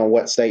 depending on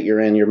what state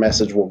you're in, your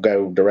message will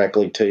go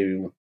directly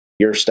to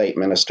your state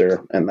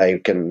minister, and they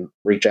can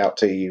reach out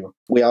to you.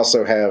 We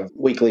also have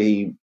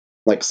weekly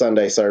like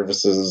Sunday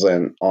services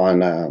and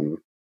on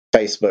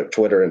Facebook,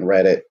 Twitter, and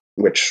Reddit,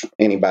 which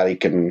anybody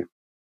can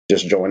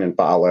just join and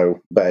follow.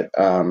 But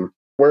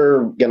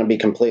we're going to be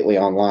completely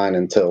online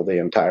until the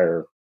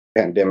entire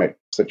pandemic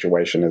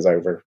situation is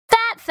over.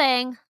 That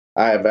thing.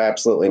 I have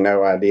absolutely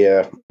no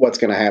idea what's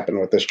going to happen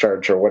with this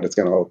church or what it's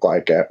going to look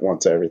like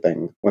once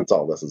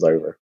all this is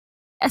over.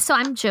 so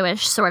I'm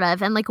Jewish, sort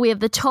of, and like we have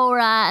the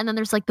Torah, and then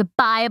there's like the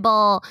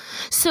Bible.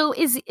 So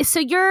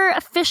your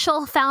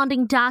official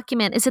founding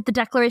document, is it the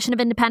Declaration of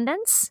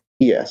Independence?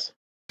 Yes.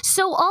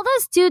 So all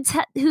those dudes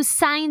who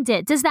signed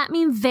it, does that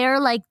mean they're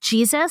like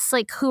Jesus?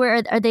 Like who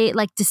are they,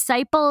 like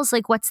disciples?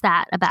 Like what's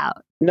that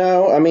about?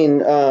 No, I mean,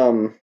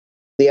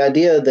 the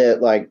idea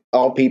that like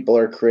all people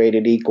are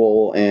created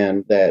equal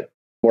and that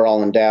we're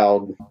all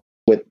endowed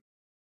with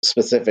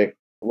specific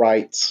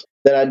rights,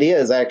 that idea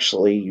is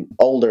actually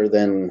older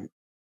than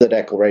the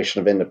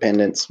Declaration of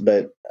Independence,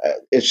 but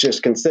it's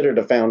just considered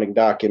a founding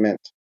document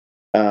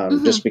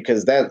just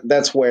because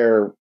that's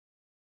where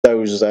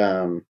those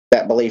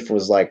that belief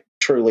was like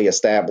truly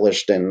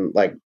established and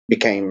like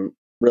became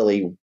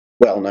really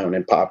well known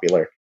and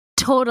popular.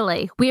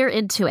 Totally. We're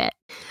into it.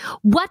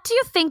 What do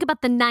you think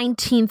about the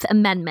 19th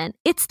Amendment?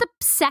 It's the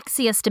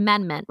sexiest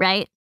amendment,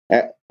 right?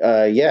 Yeah.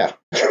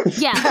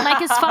 Yeah.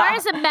 Like as far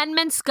as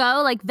amendments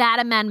go, like that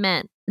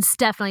amendment is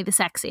definitely the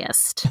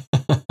sexiest.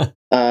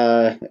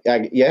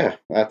 Yeah,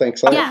 I think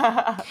so.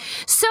 Yeah.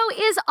 So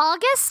is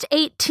August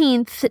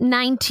 18th,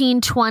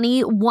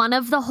 1920, one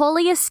of the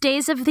holiest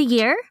days of the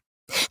year?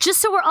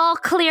 Just so we're all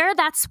clear,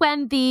 that's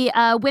when the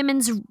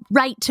women's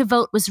right to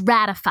vote was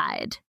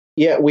ratified.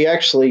 Yeah, we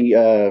actually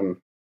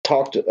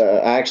talked.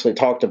 I actually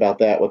talked about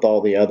that with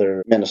all the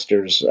other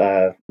ministers.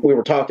 We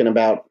were talking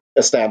about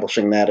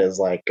establishing that as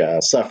like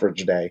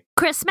suffrage day.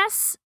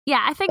 Christmas?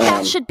 Yeah, I think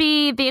that should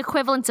be the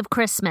equivalent of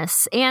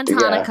Christmas and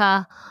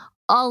Hanukkah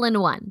all in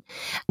one.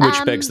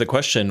 Which begs the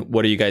question,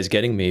 what are you guys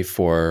getting me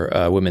for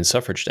Women's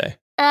Suffrage Day?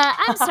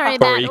 I'm sorry,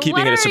 Matt. Or are you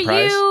keeping it a surprise? What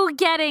are you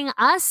getting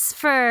us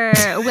for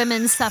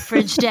Women's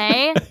Suffrage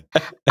Day?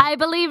 I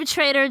believe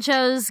Trader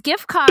Joe's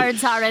gift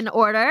cards are in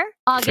order.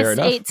 August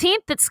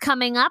 18th, it's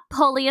coming up.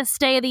 Holiest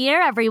day of the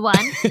year, everyone.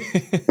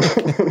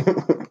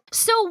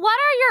 So what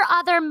are your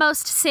other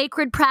most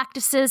sacred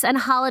practices and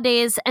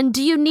holidays, and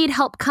do you need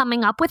help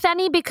coming up with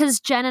any? Because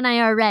Jen and I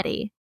are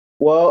ready.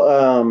 Well,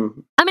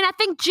 I mean, I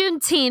think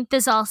Juneteenth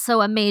is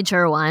also a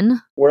major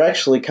one. We're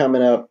actually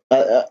coming up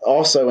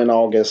also in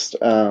August.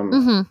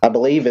 I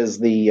believe is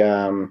the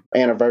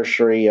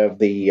anniversary of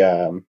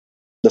the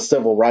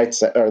Civil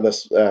Rights or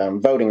the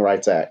Voting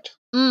Rights Act.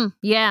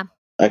 Yeah,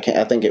 I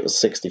think it was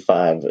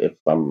 65. If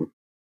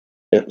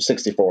it was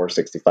 64 or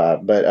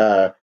 65.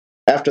 But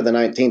after the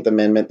 19th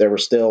Amendment, there were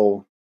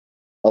still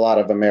a lot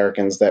of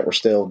Americans that were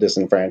still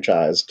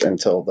disenfranchised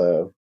until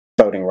the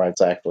Voting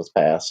Rights Act was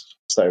passed.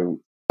 So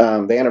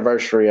the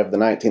anniversary of the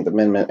 19th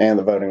Amendment and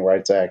the Voting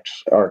Rights Act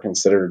are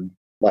considered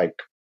like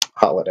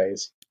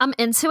holidays. I'm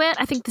into it.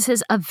 I think this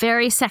is a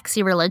very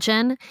sexy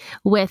religion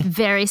with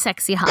very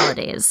sexy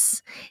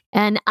holidays.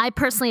 And I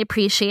personally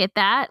appreciate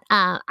that.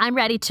 I'm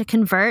ready to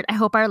convert. I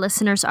hope our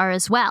listeners are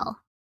as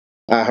well.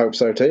 I hope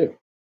so too.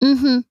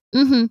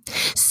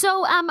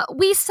 So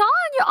we saw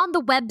on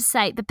the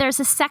website that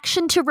there's a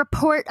section to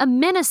report a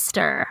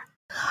minister.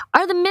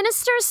 Are the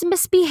ministers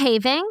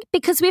misbehaving?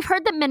 Because we've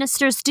heard that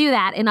ministers do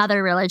that in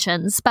other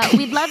religions, but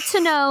we'd love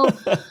to know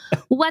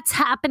what's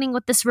happening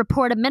with this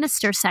report a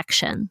minister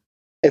section.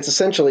 It's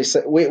essentially,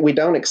 we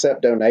don't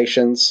accept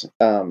donations.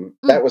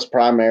 That was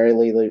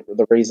primarily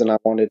the reason I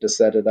wanted to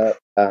set it up,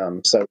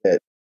 so that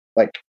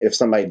like if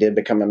somebody did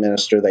become a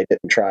minister, they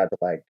didn't try to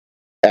like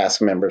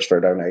ask members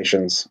for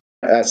donations.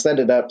 I set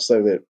it up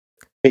so that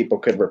people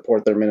could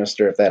report their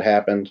minister if that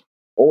happened,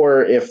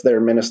 or if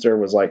their minister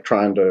was like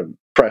trying to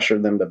pressure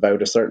them to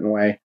vote a certain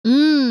way.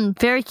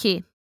 Very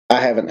key. I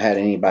haven't had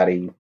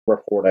anybody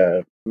report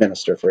a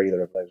minister for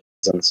either of those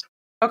reasons.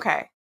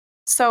 Okay.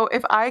 So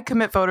if I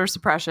commit voter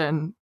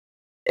suppression,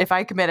 if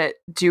I commit it,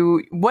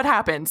 what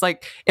happens?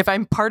 Like if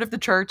I'm part of the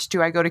church,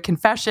 do I go to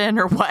confession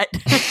or what?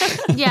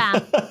 Yeah.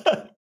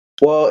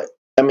 Well,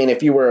 I mean,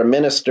 if you were a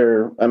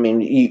minister, I mean,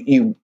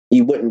 you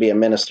wouldn't be a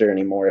minister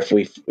anymore if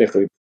we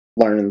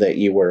learned that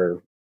you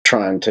were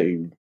trying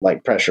to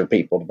like pressure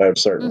people to vote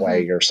a certain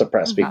way or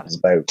suppress people's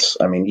votes.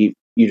 I mean,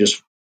 you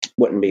just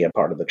wouldn't be a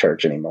part of the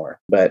church anymore.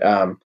 But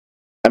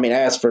I mean,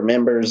 as for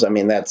members, I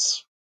mean,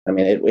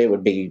 it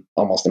would be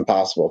almost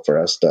impossible for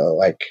us to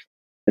like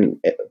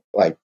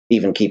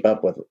even keep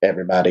up with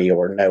everybody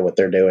or know what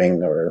they're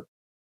doing, or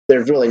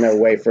there's really no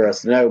way for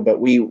us to know. But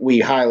we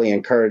highly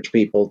encourage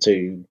people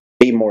to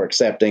be more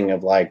accepting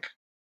of like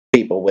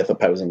people with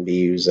opposing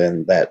views,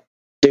 and that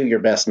do your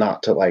best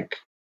not to like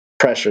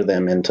pressure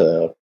them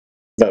into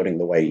voting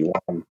the way you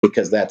want them,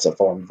 because that's a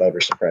form of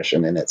voter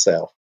suppression in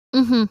itself.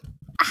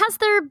 Has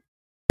there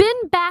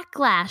been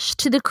backlash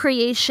to the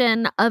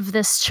creation of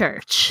this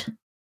church?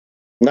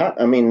 No.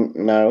 I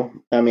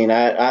mean,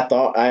 I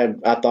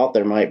thought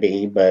there might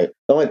be, but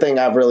the only thing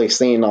I've really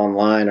seen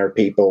online are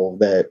people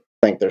that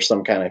think there's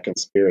some kind of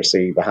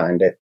conspiracy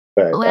behind it.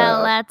 But,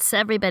 that's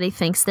everybody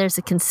thinks there's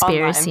a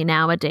conspiracy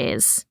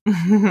nowadays.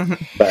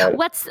 But,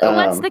 what's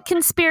the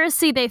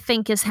conspiracy they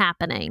think is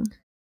happening?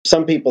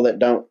 Some people that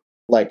don't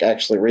like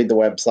actually read the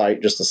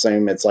website just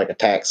assume it's like a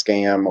tax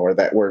scam, or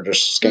that we're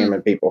just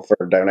scamming people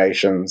for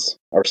donations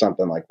or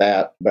something like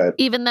that. But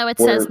even though it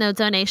says no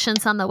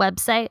donations on the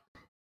website,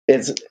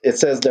 it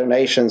says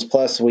donations,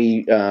 plus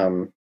we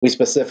we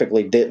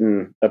specifically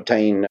didn't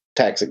obtain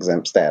tax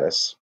exempt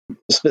status,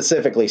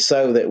 specifically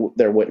so that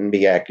there wouldn't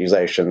be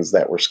accusations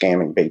that we're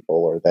scamming people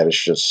or that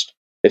just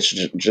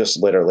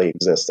literally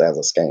exists as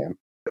a scam.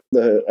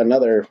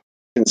 Another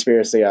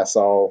conspiracy I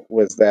saw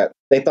was that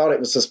they thought it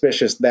was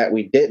suspicious that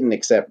we didn't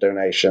accept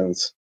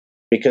donations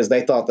because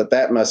they thought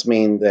that must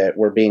mean that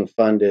we're being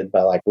funded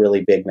by like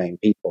really big name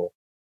people,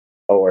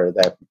 or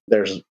that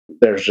there's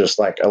just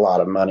like a lot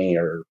of money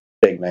or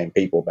big name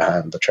people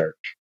behind the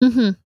church.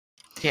 Mm-hmm.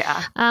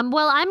 Yeah.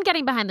 Well, I'm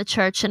getting behind the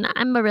church, and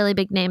I'm a really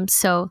big name,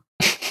 so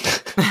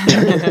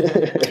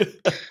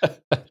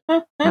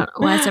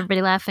why is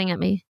everybody laughing at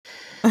me?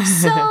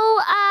 So,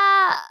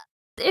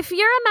 if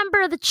you're a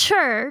member of the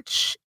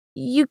church,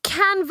 you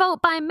can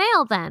vote by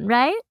mail then,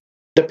 right?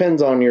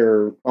 Depends on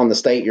the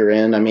state you're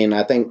in. I mean,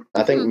 I think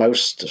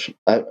most,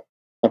 I'm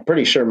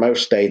pretty sure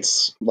most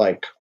states,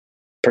 like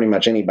pretty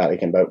much anybody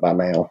can vote by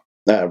mail,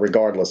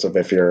 regardless of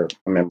if you're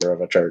a member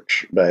of a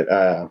church. But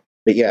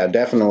yeah,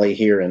 definitely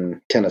here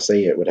in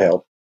Tennessee, it would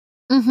help.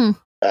 Mm-hmm.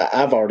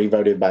 I've already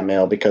voted by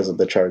mail because of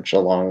the church.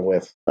 Along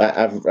with,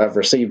 I've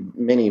received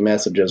many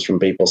messages from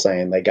people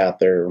saying they got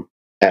their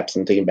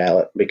absentee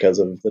ballot because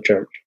of the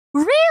church.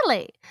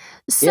 Really?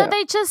 So Yeah.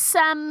 they just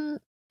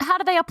how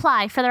do they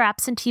apply for their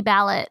absentee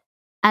ballot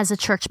as a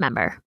church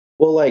member?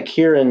 Well, like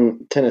here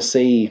in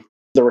Tennessee,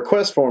 the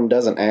request form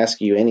doesn't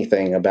ask you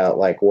anything about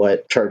like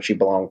what church you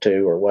belong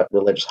to or what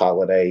religious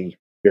holiday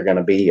you're going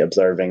to be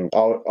observing.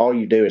 All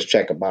you do is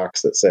check a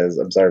box that says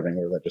observing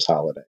religious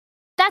holiday.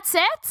 That's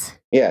it?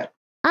 Yeah.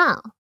 Oh.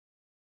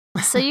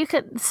 So there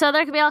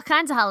could be all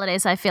kinds of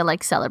holidays I feel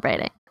like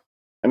celebrating.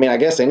 I mean, I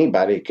guess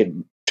anybody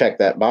could check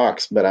that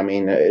box, but I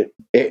mean,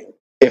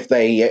 if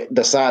they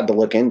decide to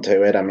look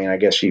into it, I mean, I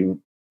guess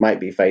you might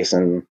be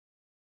facing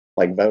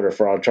like voter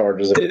fraud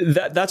charges.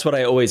 That's what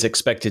I always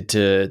expected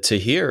to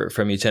hear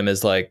from you, Tim,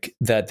 is like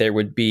that there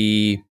would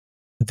be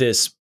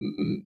this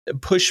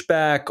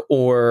pushback,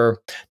 or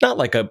not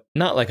like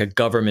a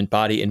government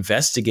body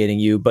investigating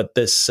you, but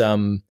this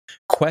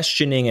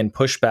questioning and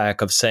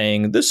pushback of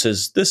saying this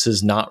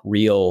is not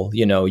real.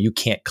 You know, you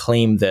can't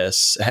claim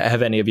this.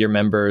 Have any of your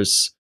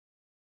members?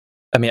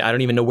 I mean, I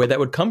don't even know where that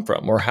would come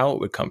from or how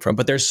it would come from,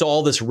 but there's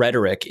all this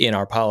rhetoric in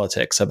our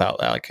politics about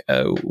like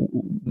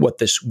what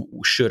this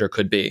should or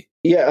could be.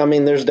 Yeah, I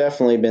mean, there's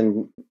definitely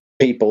been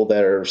people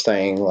that are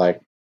saying like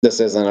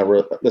this isn't a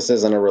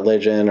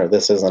religion, or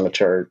this isn't a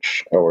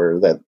church, or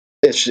that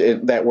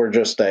that we're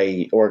just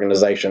a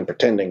organization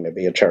pretending to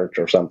be a church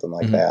or something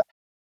like that.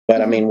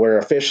 But I mean, we're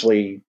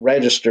officially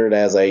registered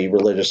as a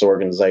religious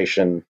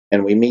organization,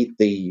 and we meet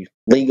the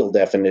legal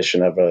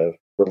definition of a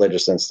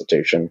religious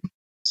institution.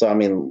 So I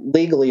mean,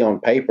 legally on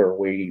paper,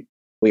 we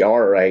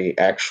are a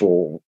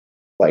actual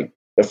like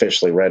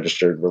officially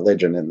registered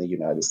religion in the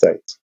United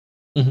States.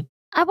 Mm-hmm.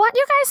 I want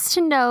you guys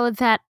to know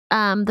that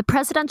the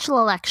presidential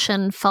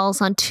election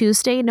falls on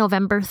Tuesday,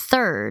 November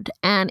 3rd.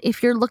 And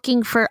if you're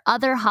looking for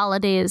other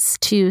holidays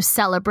to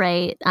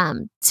celebrate,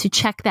 to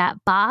check that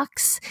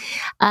box,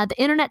 the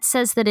internet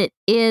says that it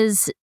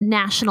is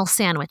National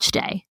Sandwich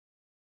Day.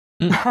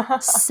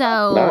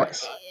 So,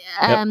 Nice.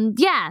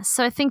 Yeah,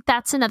 so I think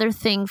that's another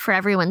thing for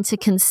everyone to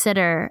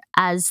consider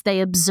as they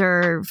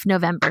observe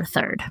November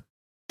 3rd.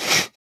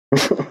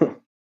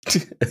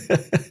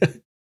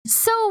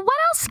 So what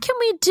else can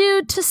we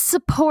do to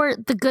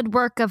support the good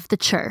work of the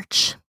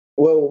church?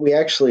 Well, we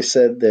actually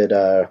said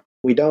that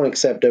we don't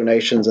accept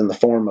donations in the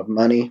form of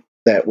money,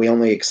 that we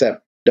only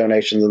accept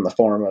donations in the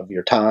form of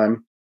your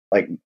time,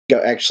 like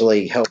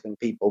actually helping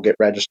people get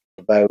registered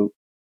to vote,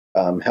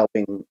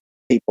 helping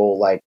people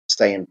like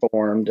stay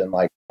informed and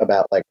like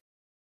about like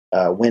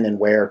when and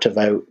where to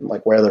vote,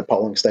 like where their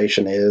polling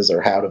station is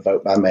or how to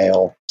vote by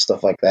mail,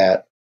 stuff like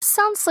that.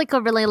 Sounds like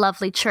a really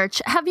lovely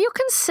church. Have you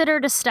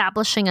considered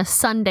establishing a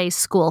Sunday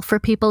school for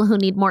people who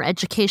need more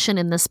education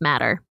in this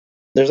matter?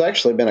 There's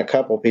actually been a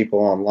couple people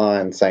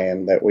online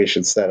saying that we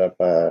should set up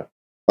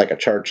like a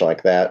church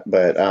like that,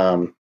 but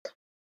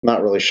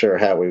not really sure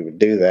how we would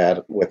do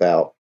that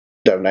without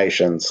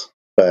donations.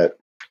 But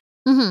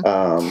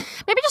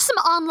maybe just some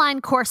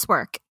online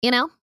coursework, you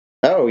know?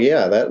 Oh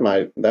yeah, that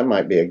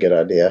might be a good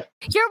idea.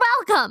 You're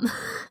welcome.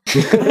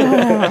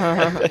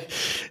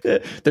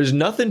 There's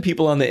nothing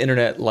people on the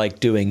internet like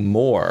doing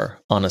more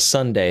on a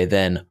Sunday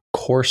than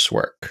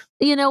coursework.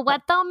 You know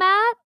what though,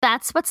 Matt?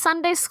 That's what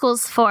Sunday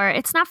school's for.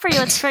 It's not for you,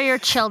 it's for your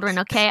children,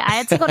 okay? I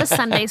had to go to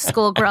Sunday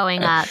school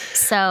growing up.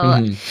 So yeah,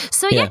 can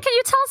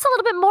you tell us a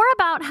little bit more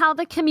about how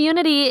the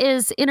community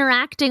is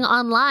interacting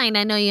online?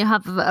 I know you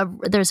have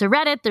there's a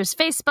Reddit, there's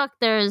Facebook,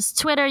 there's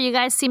Twitter. You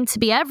guys seem to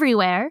be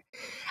everywhere.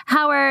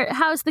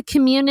 How's the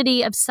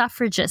community of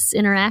suffragists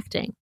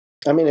interacting?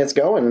 I mean, it's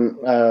going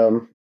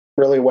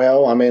really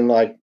well. I mean,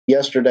 like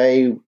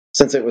yesterday,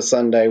 since it was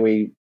Sunday,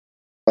 we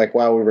like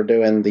while we were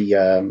doing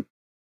the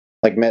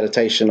like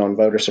meditation on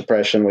voter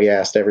suppression, we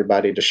asked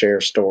everybody to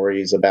share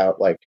stories about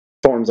like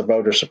forms of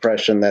voter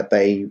suppression that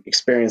they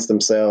experienced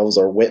themselves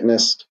or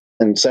witnessed,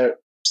 and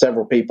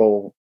several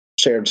people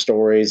shared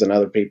stories, and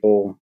other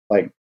people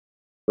like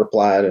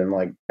replied and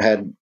like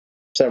had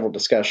several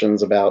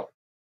discussions about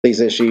these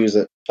issues.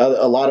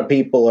 A lot of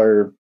people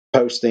are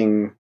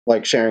posting,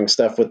 like sharing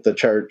stuff with the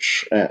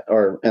church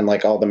and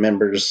like all the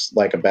members,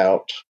 like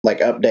about like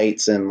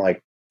updates and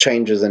like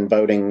changes in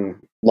voting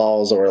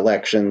laws or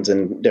elections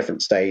in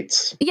different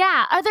states.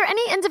 Yeah. Are there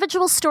any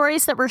individual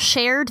stories that were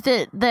shared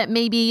that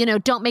maybe, you know,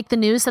 don't make the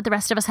news that the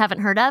rest of us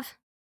haven't heard of?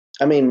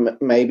 I mean,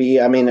 maybe.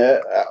 I mean,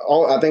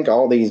 I think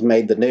all these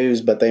made the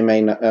news, but they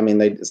may not. I mean,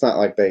 it's not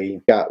like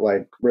they got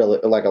like really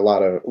like a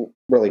lot of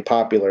really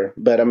popular.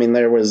 But I mean,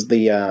 there was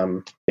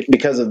the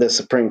because of this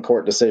Supreme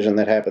Court decision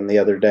that happened the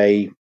other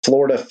day,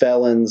 Florida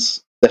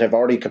felons that have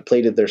already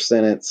completed their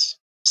sentence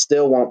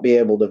still won't be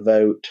able to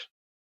vote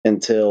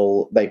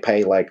until they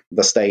pay like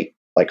the state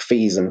like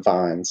fees and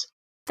fines.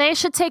 They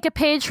should take a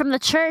page from the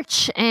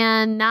church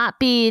and not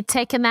be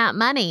taking that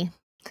money.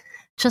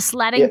 Just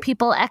letting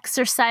people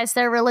exercise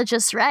their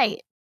religious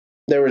right.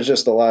 There was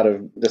just a lot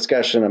of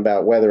discussion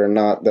about whether or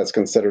not that's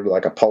considered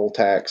like a poll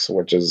tax,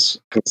 which is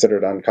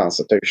considered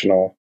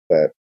unconstitutional.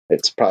 But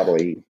it's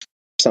probably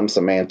some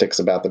semantics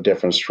about the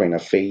difference between a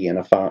fee and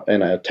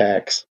a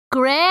tax.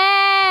 Great.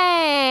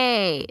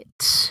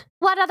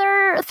 What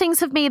other things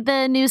have made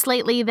the news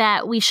lately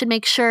that we should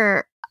make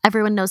sure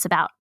everyone knows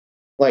about?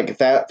 Like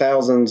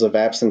thousands of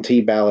absentee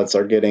ballots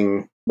are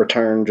getting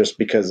returned just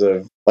because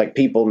of like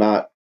people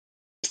not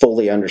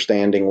fully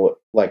understanding what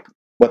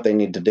they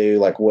need to do,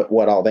 like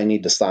what all they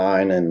need to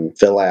sign and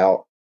fill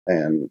out.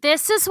 And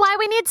this is why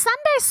we need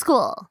Sunday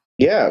school.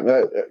 Yeah,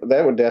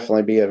 that would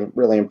definitely be a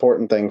really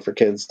important thing for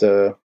kids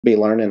to be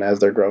learning as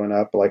they're growing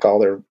up, like all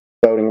their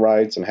voting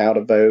rights and how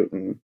to vote.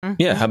 And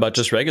yeah, how about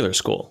just regular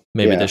school?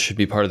 Maybe this should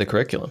be part of the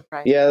curriculum.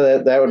 Right. Yeah,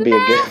 that would be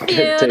Matthew, a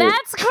good too.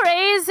 That's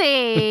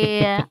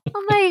crazy.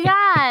 Oh my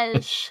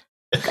gosh.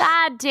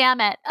 God damn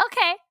it.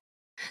 Okay.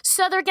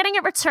 So they're getting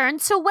it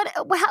returned. So what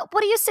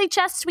do you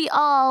suggest we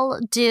all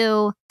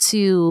do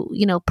to,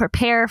 you know,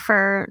 prepare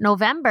for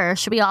November?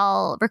 Should we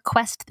all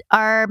request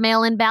our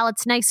mail-in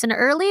ballots nice and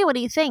early? What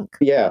do you think?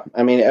 Yeah,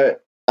 I mean,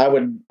 I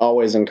would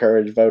always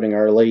encourage voting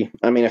early.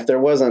 I mean, if there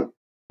wasn't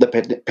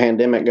the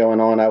pandemic going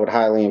on, I would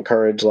highly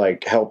encourage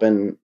like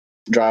helping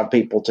drive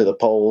people to the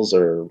polls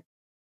and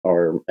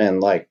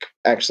like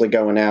actually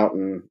going out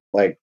and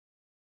like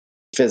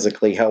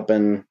physically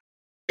helping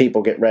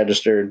people get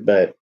registered.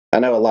 But I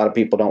know a lot of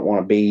people don't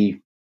want to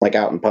be like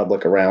out in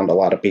public around a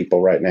lot of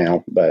people right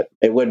now, but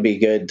it would be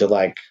good to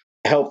like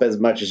help as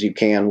much as you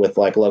can with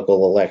like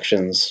local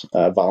elections,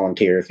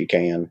 volunteer if you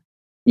can.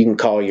 You can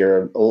call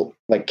your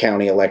like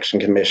county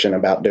election commission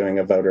about doing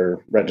a voter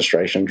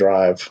registration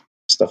drive,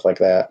 stuff like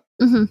that.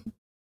 Mm-hmm.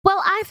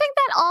 Well, I think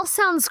that all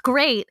sounds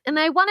great. And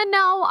I want to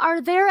know,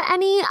 are there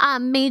any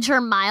major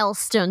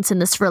milestones in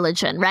this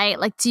religion, right?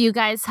 Like, do you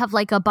guys have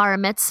like a bar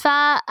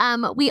mitzvah?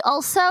 We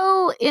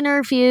also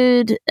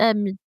interviewed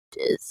in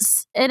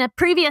a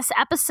previous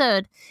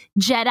episode,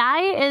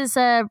 Jedi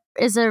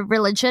is a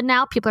religion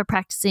now. People are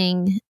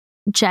practicing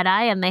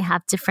Jedi and they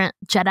have different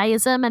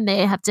Jediism and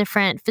they have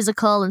different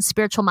physical and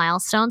spiritual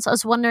milestones. I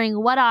was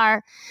wondering, what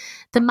are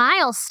the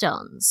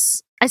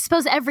milestones? I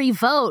suppose every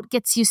vote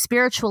gets you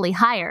spiritually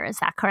higher. Is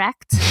that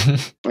correct?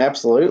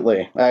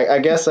 Absolutely. I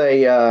guess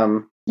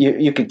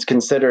you could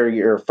consider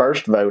your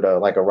first vote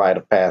like a rite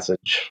of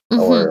passage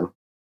or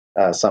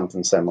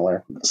something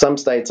similar. Some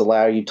states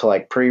allow you to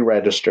like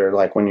pre-register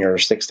like when you're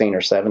 16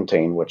 or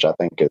 17, which I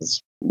think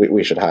is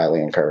we should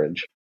highly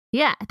encourage.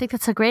 Yeah, I think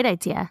that's a great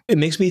idea. It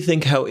makes me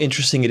think how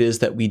interesting it is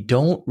that we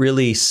don't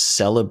really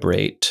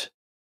celebrate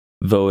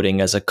voting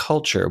as a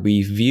culture.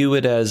 We view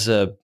it as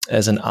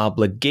an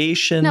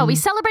obligation. No, we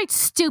celebrate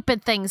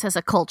stupid things as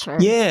a culture.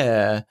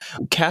 Yeah.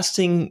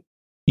 Casting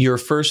your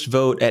first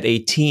vote at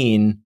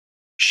 18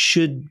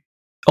 should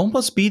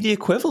almost be the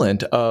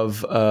equivalent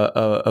of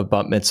a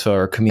bat mitzvah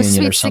or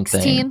communion or something.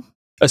 16.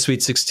 A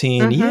sweet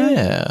 16. Mm-hmm.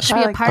 Yeah. Should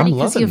be a party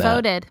because you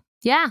voted.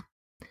 Yeah.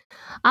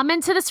 I'm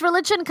into this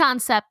religion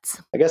concept.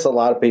 I guess a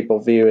lot of people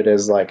view it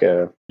as like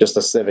just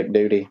a civic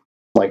duty,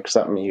 like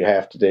something you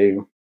have to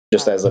do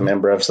just as a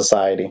member of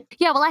society.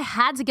 Yeah, well, I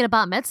had to get a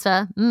bat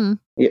mitzvah.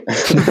 Yeah.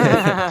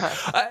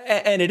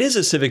 And it is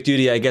a civic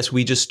duty. I guess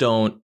we just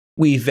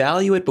we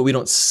value it, but we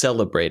don't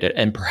celebrate it.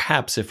 And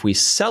perhaps if we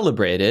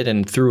celebrate it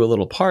and threw a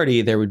little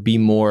party, there would be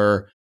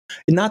more.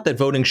 Not that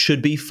voting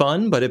should be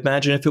fun, but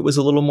imagine if it was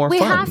a little more fun.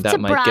 We have that to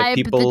might bribe get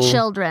people... the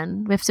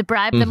children. We have to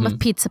bribe them with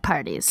pizza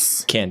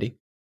parties. Candy.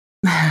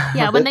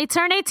 Yeah, when they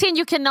turn 18,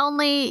 you can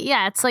only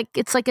it's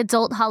like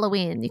adult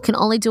Halloween. You can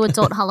only do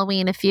adult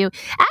Halloween if you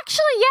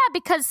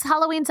because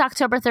Halloween's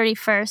October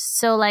 31st,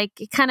 so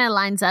like it kind of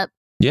lines up.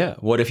 Yeah,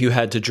 what if you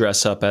had to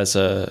dress up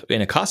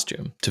in a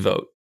costume to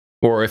vote,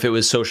 or if it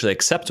was socially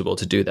acceptable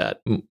to do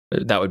that?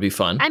 That would be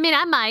fun. I mean,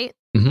 I might.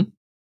 Mm-hmm.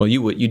 Well,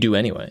 you do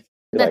anyway.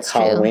 That's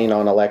like Halloween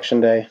on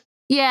election day.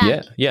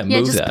 Yeah.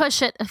 Move just that.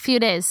 Push it a few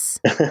days.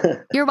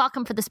 You're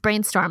welcome for this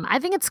brainstorm. I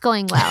think it's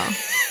going well.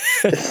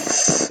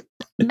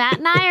 Matt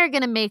and I are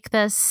going to make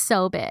this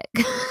so big.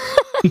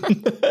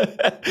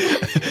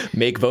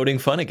 Make voting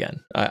fun again.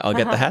 I'll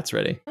get the hats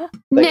ready.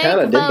 Make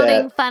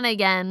voting fun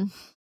again.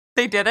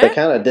 They did it? They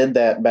kind of did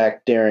that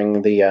back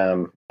during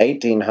the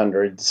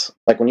 1800s.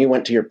 Like when you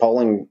went to your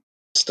polling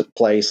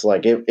place.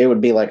 Like it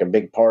would be like a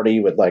big party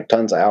with like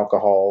tons of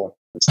alcohol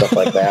and stuff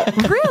like that.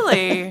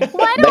 Really?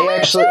 Why They don't we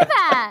actually- do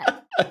that?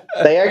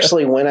 They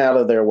actually went out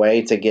of their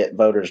way to get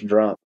voters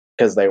drunk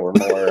because they were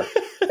more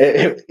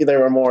they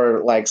were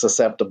more like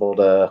susceptible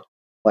to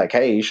like,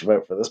 hey, you should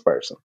vote for this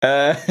person.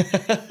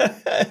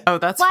 Oh,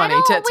 that's Why funny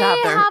don't to we have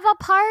their. have a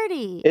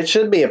party? It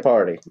should be a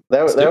party.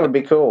 That would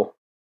be cool.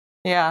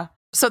 Yeah.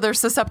 So they're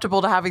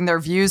susceptible to having their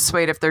views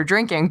swayed if they're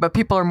drinking, but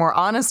people are more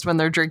honest when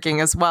they're drinking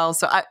as well.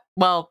 So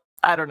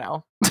I don't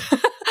know.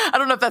 I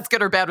don't know if that's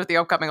good or bad with the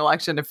upcoming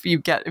election. If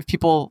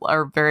people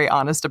are very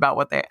honest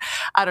about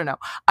I don't know.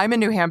 I'm in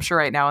New Hampshire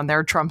right now and there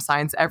are Trump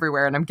signs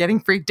everywhere and I'm getting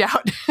freaked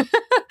out.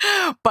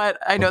 But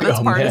I know that's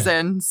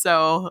partisan.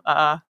 So,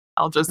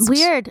 I'll just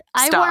Weird.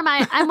 stop.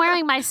 I'm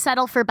wearing my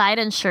Settle for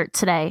Biden shirt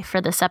today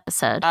for this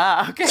episode.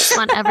 Okay. Just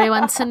want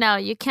everyone to know.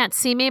 You can't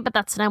see me, but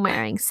that's what I'm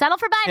wearing. Settle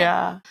for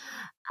Biden.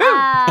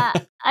 Yeah.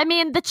 I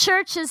mean, the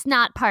church is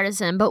not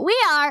partisan, but we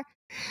are.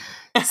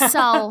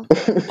 So,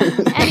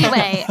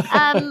 anyway,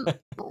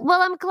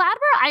 well, I'm glad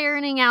we're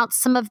ironing out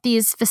some of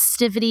these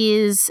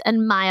festivities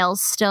and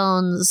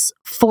milestones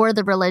for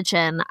the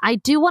religion. I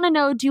do want to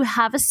know, do you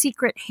have a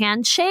secret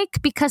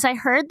handshake? Because I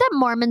heard that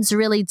Mormons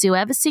really do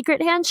have a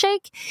secret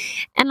handshake,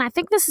 and I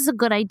think this is a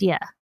good idea.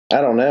 I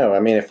don't know. I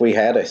mean, if we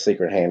had a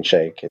secret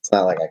handshake, it's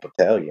not like I could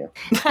tell you.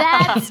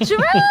 That's true.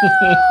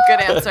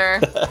 Good answer.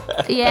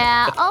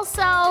 Yeah.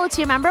 Also,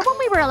 do you remember when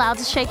we were allowed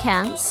to shake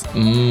hands?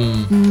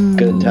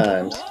 Good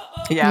times.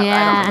 Yeah,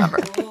 Yeah. I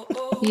don't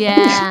remember.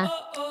 Yeah.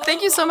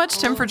 Thank you so much,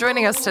 Tim, for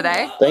joining us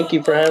today. Thank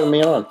you for having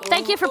me on.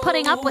 Thank you for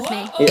putting up with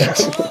me.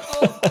 Yes.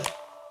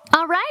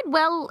 All right.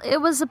 Well,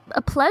 it was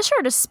a pleasure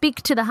to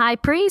speak to the high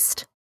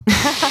priest.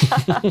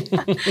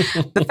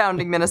 The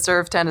founding minister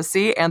of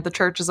Tennessee and the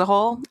church as a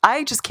whole.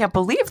 I just can't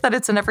believe that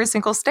it's in every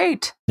single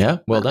state. Yeah,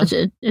 well done.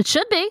 It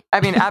should be.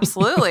 I mean,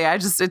 absolutely.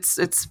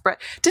 It's spread.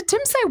 Did Tim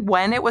say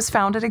when it was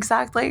founded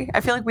exactly?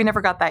 I feel like we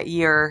never got that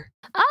year.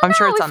 Oh, I'm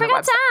sure no, it's we on the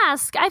forgot to website.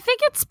 ask. I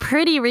think it's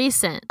pretty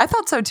recent, I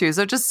thought so too.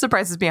 So it just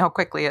surprises me how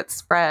quickly it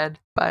spread.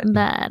 But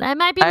but I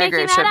might be I making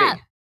agree, it should that up.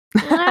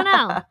 I don't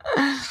know.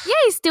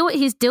 Yeah,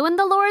 he's doing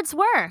the Lord's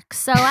work,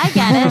 so I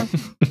get it.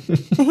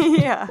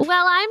 be. Yeah.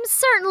 Well, I'm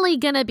certainly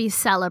gonna be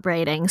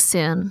celebrating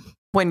soon.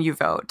 When you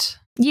vote.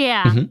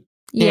 Yeah. Mhm.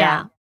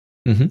 Yeah.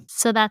 Mhm.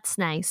 So that's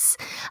nice.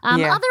 Yeah.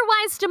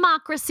 Otherwise,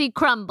 democracy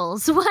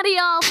crumbles. What do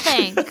y'all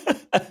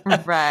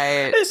think?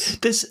 Right.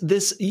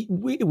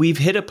 We've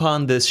hit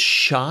upon this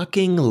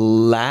shocking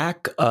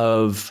lack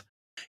of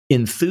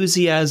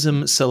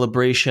enthusiasm,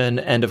 celebration,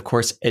 and of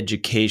course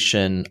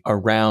education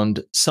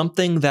around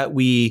something that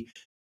we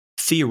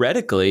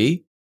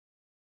theoretically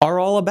are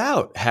all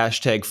about.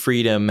 Hashtag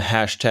freedom,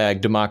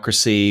 hashtag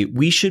democracy.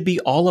 We should be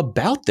all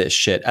about this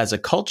shit as a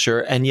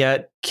culture, and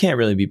yet can't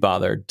really be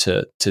bothered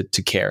to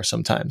care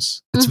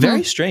sometimes. It's Mhm.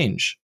 very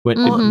strange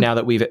now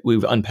that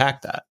we've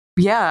unpacked that.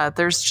 Yeah,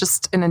 there's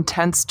just an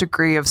intense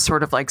degree of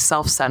sort of like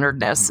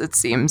self-centeredness, it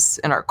seems,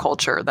 in our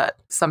culture that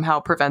somehow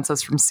prevents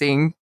us from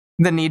seeing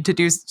the need to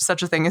do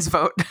such a thing as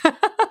vote.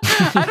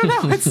 I don't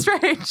know. It's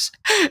strange.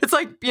 It's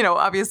like,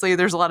 obviously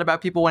there's a lot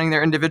about people wanting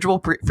their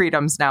individual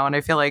freedoms now. And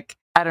I feel like,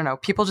 I don't know,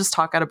 people just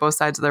talk out of both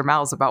sides of their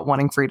mouths about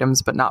wanting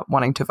freedoms, but not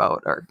wanting to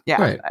vote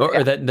Right.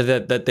 Or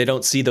that they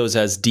don't see those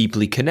as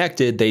deeply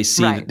connected. They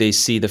see Right. they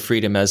see the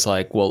freedom as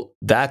like, well,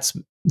 that's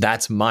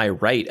my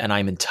right and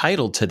I'm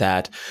entitled to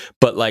that.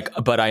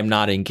 But I'm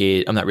not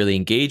engaged. I'm not really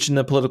engaged in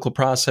the political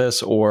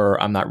process,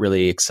 or I'm not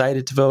really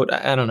excited to vote.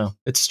 I don't know.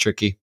 It's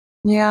tricky.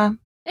 Yeah.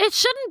 It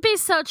shouldn't be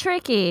so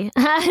tricky.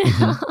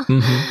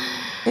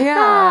 Yeah.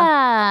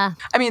 Ah.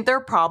 I mean, there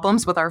are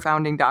problems with our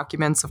founding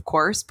documents, of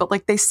course, but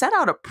like they set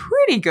out a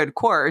pretty good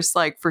course,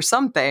 like for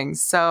some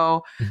things.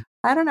 So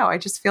I don't know. I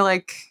just feel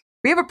like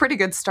we have a pretty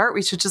good start.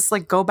 We should just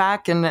like go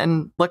back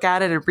and look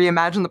at it and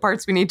reimagine the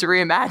parts we need to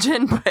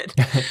reimagine. But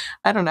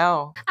I don't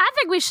know. I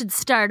think we should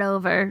start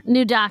over.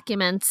 New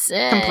documents.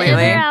 Completely.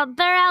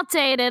 They're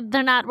outdated.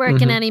 They're not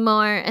working Mhm.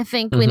 anymore. I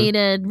think we Mhm. need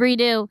to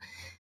redo.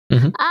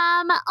 Mhm.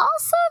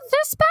 Also,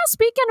 this past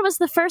weekend was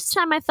the first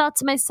time I thought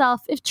to myself,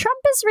 if Trump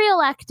is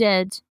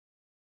reelected,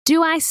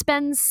 do I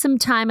spend some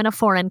time in a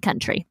foreign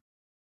country?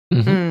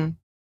 Mm.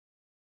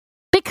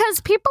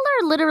 Because people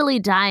are literally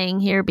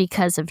dying here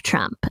because of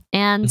Trump.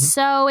 And Mhm.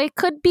 so it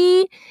could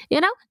be,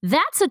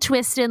 that's a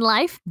twist in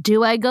life.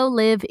 Do I go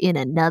live in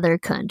another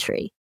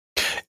country?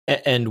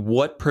 And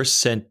what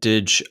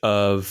percentage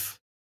of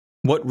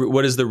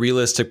what is the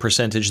realistic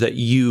percentage that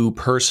you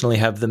personally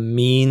have the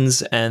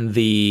means and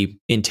the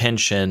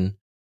intention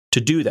to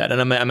do that? And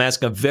I'm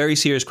asking a very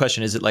serious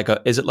question. Is it like,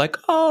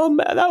 oh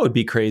man, that would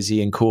be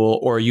crazy and cool?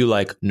 Or are you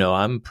like, no,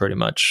 I'm pretty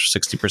much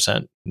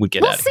 60% would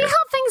get We'll out of see here? how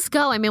things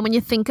go. I mean, when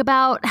you think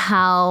about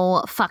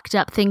how fucked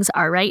up things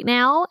are right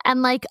now,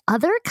 and like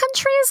other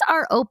countries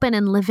are open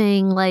and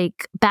living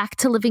like back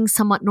to living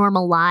somewhat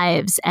normal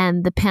lives,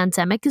 and the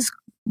pandemic is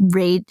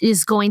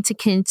going to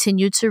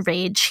continue to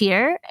rage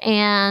here,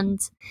 and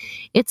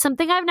it's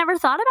something I've never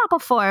thought about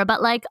before.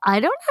 But like, I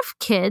don't have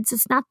kids;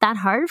 it's not that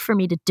hard for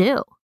me to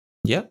do.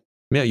 Yeah,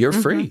 you're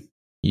Mhm. free.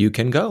 You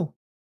can go.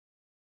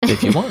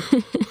 if you want.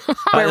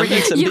 Where would you-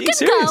 You being can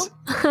serious.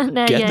 go.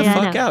 No, Get the I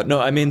fuck know. out. No,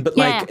 I mean, but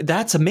Yeah. like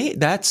that's amazing.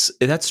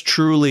 That's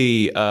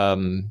truly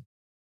special.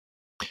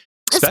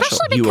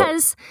 Especially You are-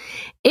 because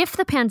if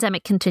the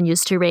pandemic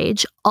continues to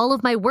rage, all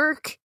of my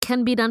work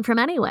can be done from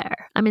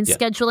anywhere. I mean, Yeah.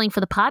 scheduling for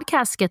the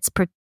podcast gets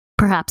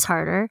perhaps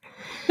harder.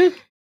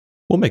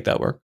 we'll make that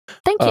work.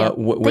 Thank you. Where Thank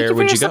you would for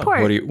your you go?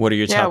 support. What are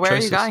your Yeah, top where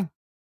choices? are you going?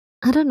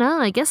 I don't know.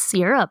 I guess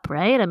Europe,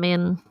 right? I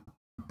mean,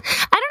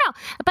 I don't know,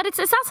 but it's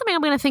not something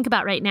I'm going to think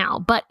about right now.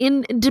 But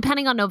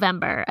depending on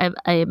November,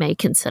 I may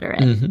consider it.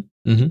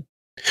 Mm-hmm, mm-hmm.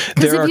 'Cause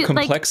There if are you, like-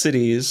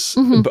 complexities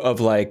Mhm. of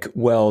like,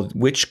 well,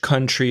 which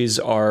countries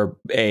are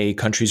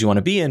countries you want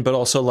to be in, but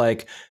also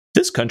like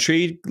this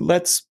country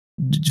lets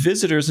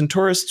visitors and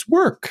tourists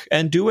work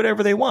and do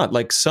whatever they want.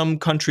 Like some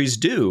countries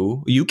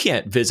do. You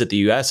can't visit the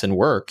US and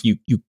work. You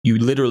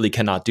literally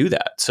cannot do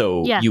that.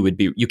 So Yeah.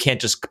 you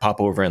can't just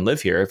pop over and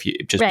live here if you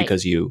just Right.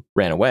 because you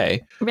ran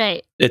away.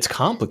 Right. It's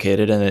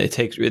complicated and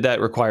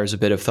that requires a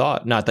bit of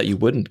thought. Not that you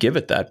wouldn't give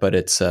it that, but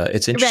it's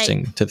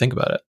interesting to think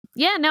about it.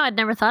 Yeah, no, I'd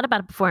never thought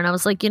about it before. And I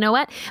was like, you know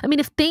what? I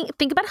mean,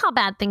 think about how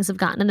bad things have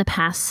gotten in the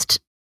past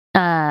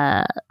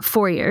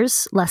 4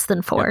 years, less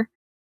than 4.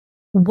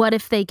 What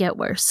if they get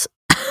worse?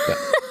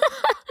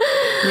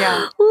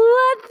 Yeah.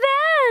 What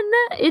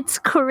then? It's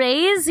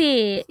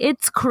crazy.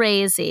 It's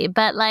crazy.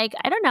 But like,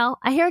 I don't know.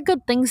 I hear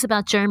good things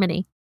about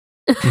Germany.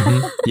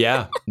 Mhm.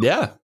 Yeah.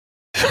 Yeah.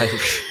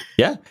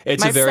 Yeah.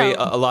 It's Myself.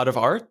 a lot of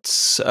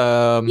arts.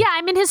 Yeah,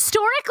 I mean,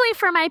 historically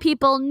for my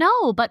people,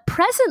 no, but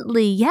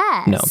presently,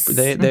 yes. No,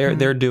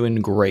 they're doing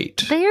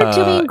great. They are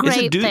doing Is it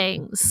great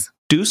things.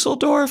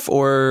 Dusseldorf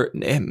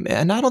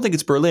and I don't think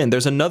it's Berlin.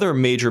 There's another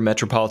major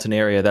metropolitan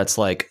area that's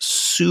like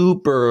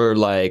super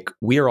like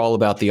we are all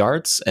about the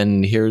arts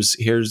and here's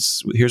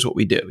what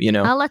we do, you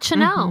know? I'll let you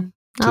know. Mhm.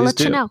 I'll Please let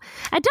you do. know.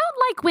 I don't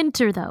like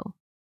winter though,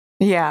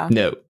 Yeah.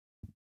 No.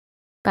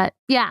 but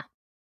yeah.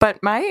 But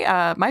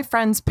my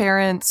friend's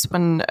parents,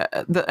 when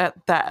at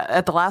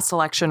the last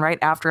election, right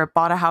after it,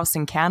 bought a house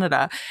in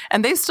Canada,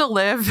 and they still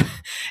live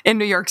in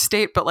New York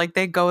State. But like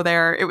they go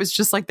there, it was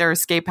just like their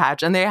escape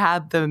hatch, and they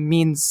had the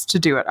means to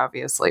do it,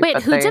 obviously. Wait,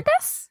 but who did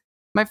this?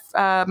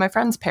 my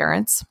friend's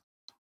parents.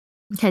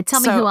 Okay, tell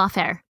me So- who off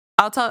air.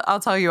 I'll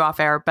tell you off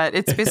air, but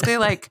it's basically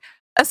like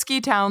a ski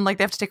town. Like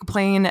they have to take a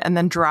plane and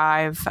then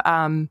drive,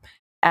 and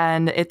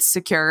it's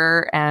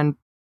secure and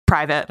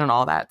private and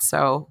all that.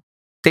 So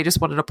they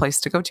just wanted a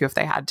place to go to if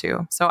they had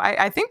to. So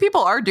I think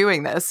people are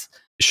doing this.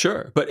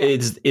 Sure. But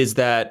is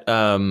that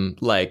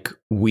like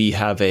we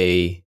have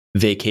a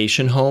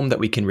vacation home that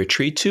we can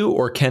retreat to,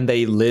 or can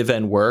they live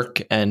and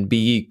work and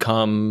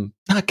become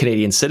not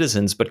Canadian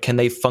citizens, but can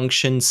they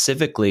function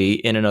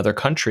civically in another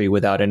country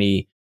without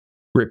any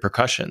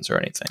repercussions or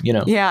anything, you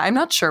know? Yeah, I'm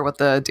not sure what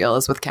the deal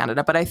is with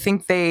Canada, but I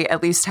think they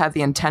at least have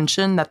the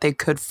intention that they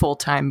could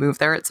full-time move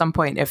there at some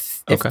point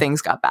if Okay.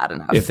 things got bad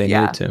enough. If they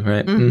yeah. needed to,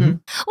 right? Mhm.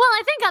 Well,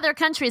 I think other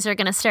countries are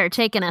going to start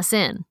taking us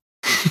in.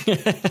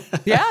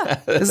 Yeah.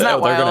 Isn't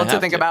that wild to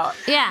think about?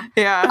 Yeah.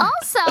 Yeah.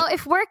 Also,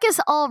 if work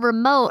is all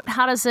remote,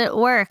 how does it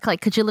work?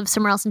 Like, could you live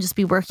somewhere else and just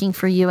be working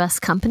for U.S.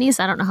 companies?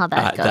 I don't know how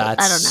that goes.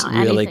 That's I don't know.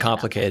 really anything about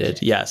complicated.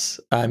 Yes,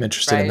 I'm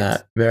interested in Right.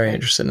 that. Very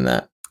interested in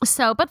that. that.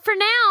 So, but for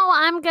now,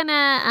 I'm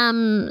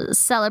gonna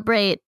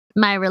celebrate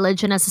my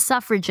religion as a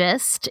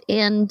suffragist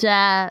and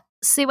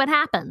see what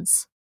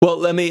happens. Well,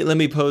 let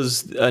me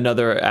pose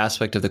another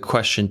aspect of the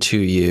question to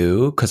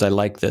you because I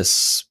like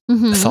this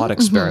Mhm, thought mhm.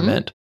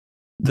 experiment.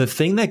 The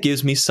thing that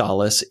gives me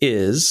solace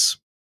is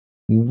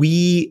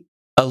we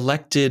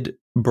elected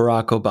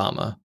Barack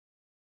Obama,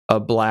 a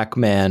black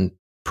man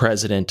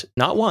president,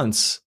 not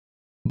once,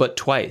 but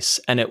twice.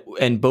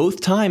 And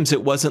both times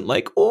it wasn't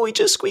like, oh, he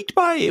just squeaked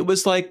by. It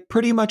was like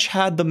pretty much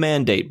had the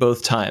mandate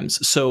both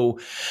times. So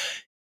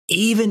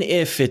even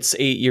if it's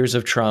 8 years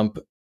of Trump,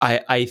 I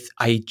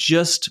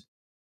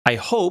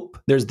hope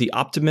there's the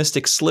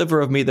optimistic sliver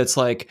of me that's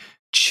like,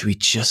 we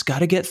just got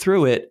to get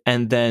through it.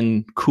 And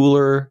then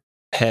cooler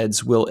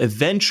heads will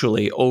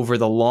eventually, over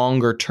the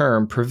longer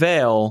term,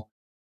 prevail.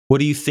 What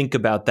do you think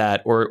about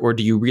that? Or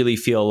do you really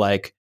feel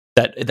like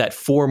that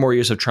 4 more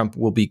years of Trump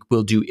will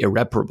do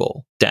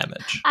irreparable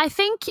damage? I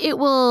think it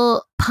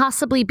will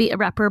possibly be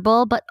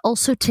irreparable, but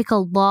also take a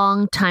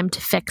long time to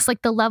fix.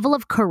 Like the level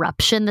of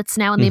corruption that's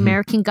now in the Mhm.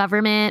 American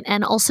government,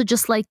 and also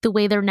just like the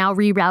way they're now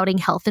rerouting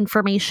health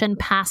information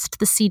past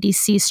the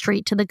CDC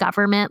straight to the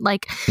government.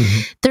 Like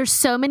Mhm. there's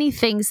so many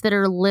things that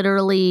are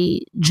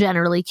literally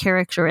generally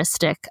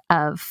characteristic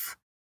of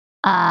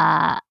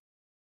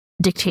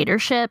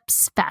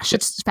dictatorships,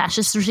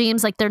 fascist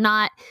regimes. Like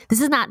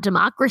this is not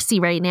democracy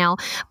right now.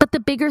 But the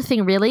bigger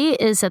thing really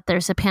is that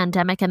there's a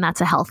pandemic and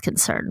that's a health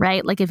concern,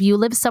 right? Like if you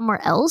live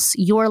somewhere else,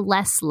 you're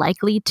less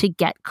likely to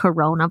get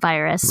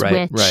coronavirus,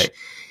 Right, which right.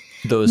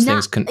 Those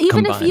things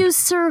even combined. if you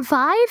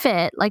survive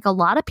it, like a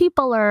lot of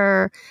people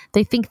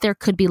they think there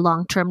could be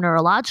long-term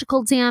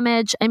neurological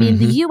damage. I mean,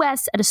 the Mhm.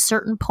 US at a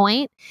certain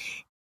point,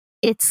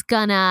 it's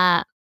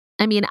gonna,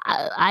 I mean,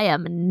 I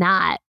am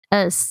not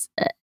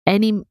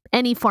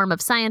any form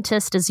of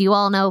scientist, as you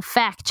all know,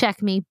 fact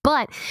check me,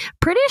 but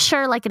pretty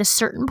sure like at a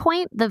certain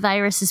point, the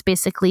virus is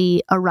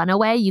basically a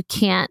runaway. You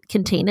can't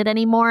contain it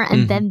anymore.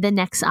 And then the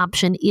next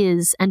option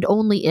is, and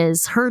only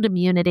is, herd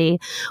immunity,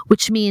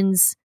 which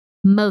means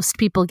most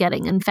people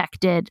getting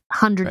infected,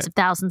 hundreds of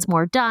thousands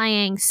more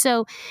dying.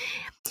 So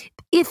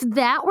if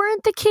that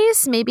weren't the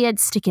case, maybe I'd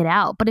stick it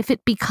out. But if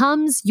it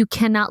becomes you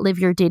cannot live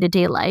your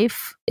day-to-day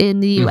life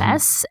in the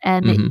US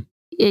and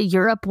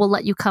Europe will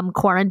let you come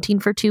quarantine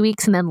for 2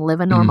 weeks and then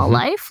live a normal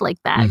life, like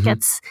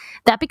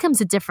that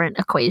becomes a different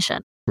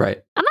equation.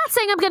 Right. I'm not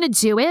saying I'm going to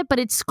do it, but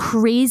it's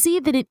crazy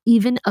that it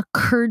even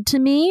occurred to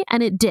me,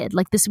 and it did.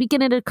 Like this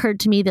weekend, it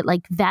occurred to me that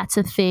like that's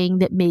a thing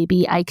that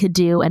maybe I could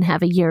do and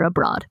have a year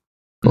abroad.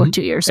 Or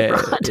 2 years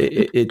abroad.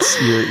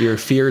 It's your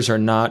fears are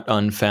not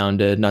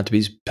unfounded, not to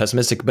be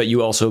pessimistic, but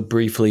you also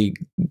briefly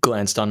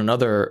glanced on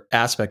another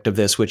aspect of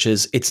this, which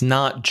is it's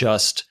not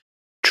just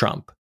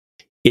Trump.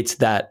 It's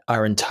that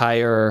our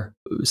entire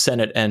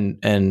Senate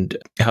and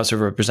House of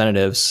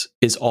Representatives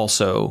is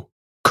also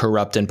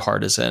corrupt and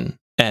partisan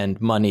and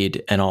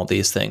moneyed and all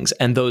these things.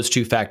 And those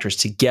two factors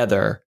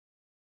together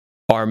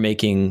are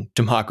making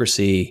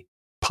democracy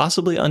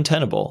possibly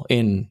untenable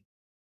in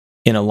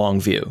a long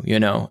view,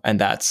 and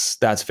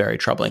that's very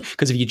troubling.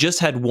 Because if you just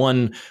had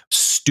one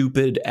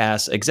stupid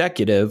ass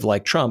executive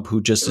like Trump who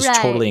just is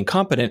totally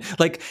incompetent,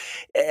 like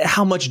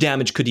how much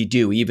damage could he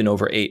do even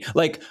over 8?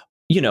 Like,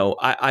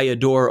 I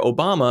adore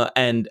Obama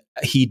and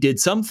he did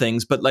some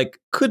things, but like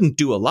couldn't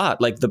do a lot.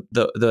 Like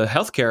the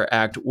Healthcare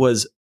Act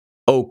was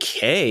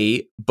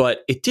okay,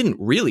 but it didn't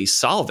really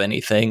solve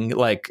anything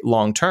like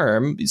long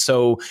term.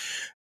 So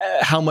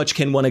how much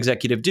can one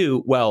executive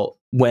do? Well,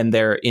 when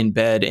they're in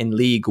bed in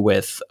league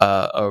with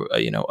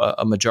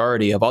a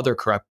majority of other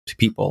corrupt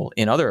people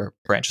in other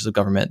branches of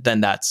government,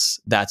 then that's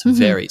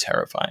very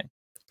terrifying.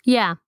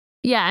 Yeah.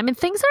 I mean,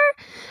 things are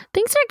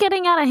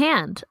getting out of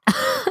hand.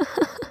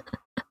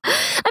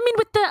 I mean,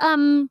 with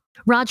the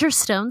Roger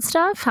Stone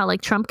stuff, how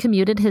like Trump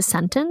commuted his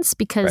sentence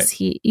because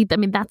I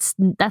mean, that's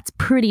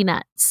pretty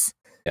nuts.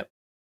 Yep.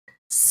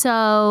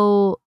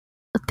 So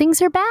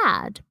things are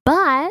bad,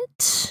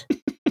 but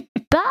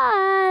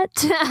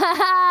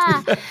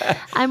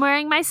I'm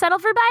wearing my Settle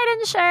for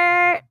Biden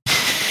shirt.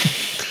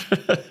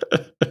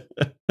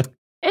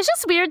 It's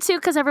just weird too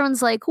because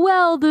everyone's like,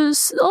 "Well, all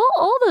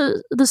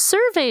the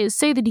surveys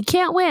say that he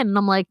can't win," and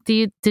I'm like,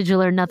 "Did you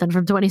learn nothing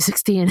from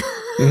 2016?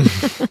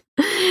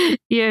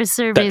 Your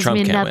surveys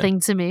mean nothing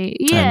to me."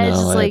 Yeah, it's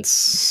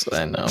just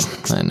like I know.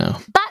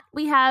 But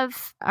we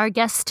have our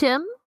guest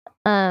Tim,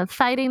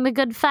 fighting the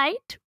good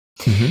fight.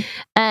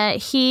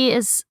 He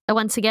is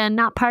once again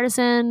not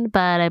partisan,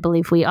 but I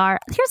believe we are.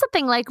 Here's the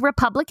thing: like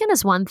Republican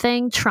is one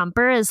thing,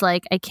 Trumper is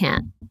like I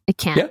can't.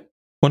 Yeah,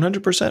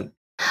 100%.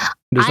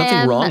 There's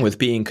nothing wrong with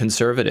being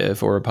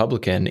conservative or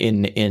Republican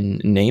in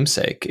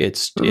namesake.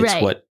 It's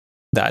what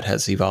that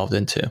has evolved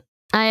into.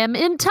 I am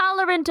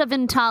intolerant of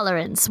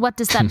intolerance. What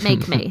does that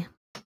make me?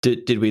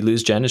 Did we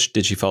lose Jen?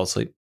 Did she fall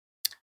asleep?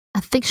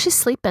 I think she's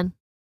sleeping.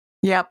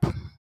 Yep.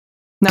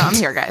 No, I'm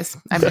here, guys.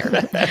 I'm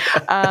here.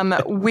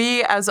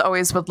 We, as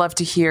always, would love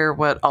to hear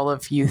what all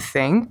of you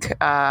think.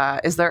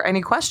 Is there any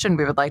question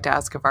we would like to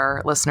ask of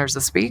our listeners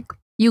this week?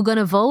 You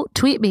gonna vote?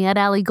 Tweet me at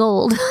Allie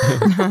Gold.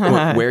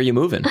 Where are you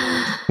moving?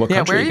 What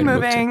country where are you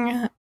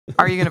moving?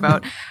 Are you going to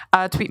vote?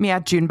 Tweet me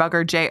at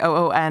Junebugger,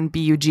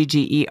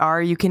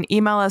 JOONBUGGER. You can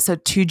email us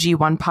at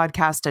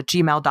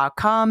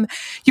 2G1podcast@gmail.com.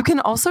 You can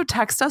also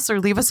text us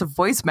or leave us a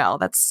voicemail.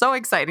 That's so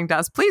exciting to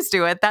us. Please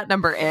do it. That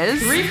number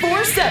is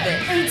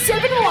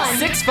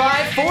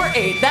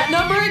 347-871-6548. That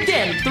number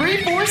again,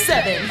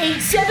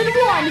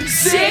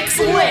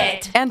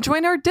 347-871-6LIT. And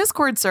join our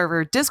Discord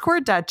server,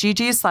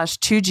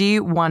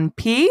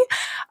 discord.gg/2G1P.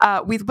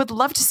 We would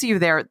love to see you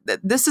there.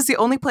 This is the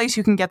only place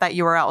you can get that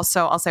URL.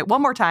 So I'll say it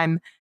one more time.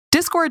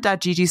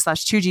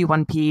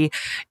 discord.gg/2G1P.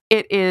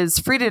 It is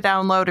free to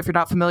download if you're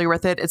not familiar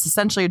with it. It's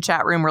essentially a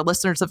chat room where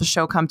listeners of the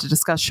show come to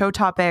discuss show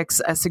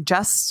topics,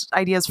 suggest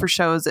ideas for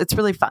shows. It's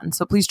really fun.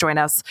 So please join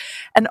us.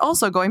 And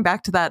also going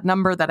back to that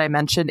number that I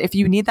mentioned, if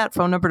you need that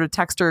phone number to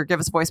text or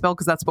give us voicemail,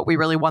 because that's what we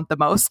really want the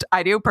most,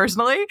 I do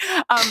personally,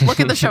 look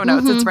at the show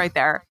notes. It's right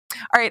there.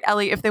 All right,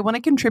 Ellie, if they want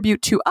to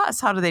contribute to us,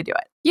 how do they do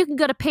it? You can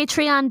go to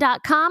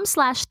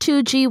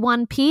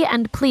patreon.com/2G1P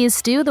and please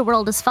do. The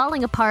world is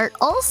falling apart.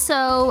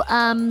 Also,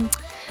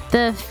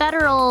 the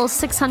federal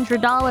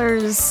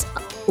 $600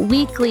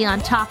 weekly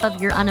on top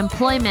of your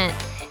unemployment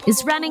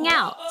is running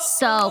out.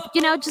 So,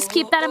 just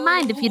keep that in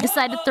mind if you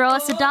decide to throw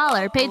us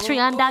 $1.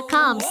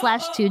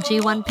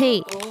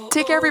 Patreon.com/2G1P.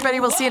 Take care,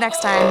 everybody. We'll see you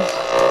next time.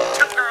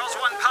 Two Girls,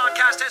 One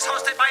Podcast is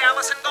hosted by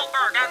Allison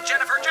Goldberg and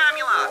Jennifer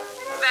Jamula.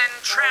 Then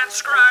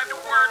transcribed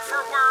word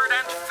for word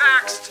and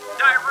faxed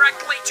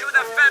directly to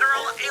the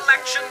Federal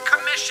Election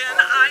Commission.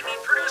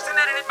 Produced and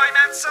edited by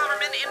Matt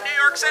Silverman in New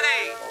York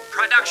City.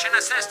 Production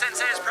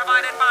assistance is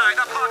provided by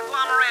The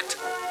Podglomerate.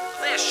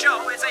 This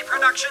show is a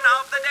production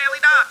of The Daily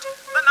Dot,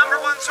 the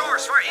 #1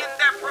 source for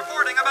in-depth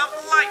reporting about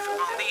life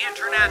on the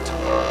internet.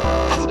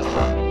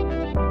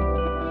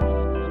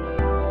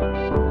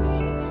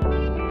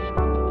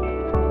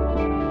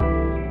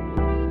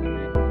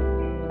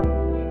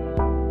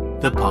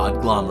 The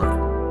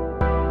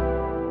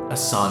Podglomerate. A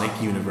sonic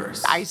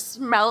universe. I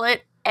smell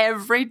it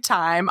every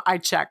time I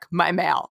check my mail.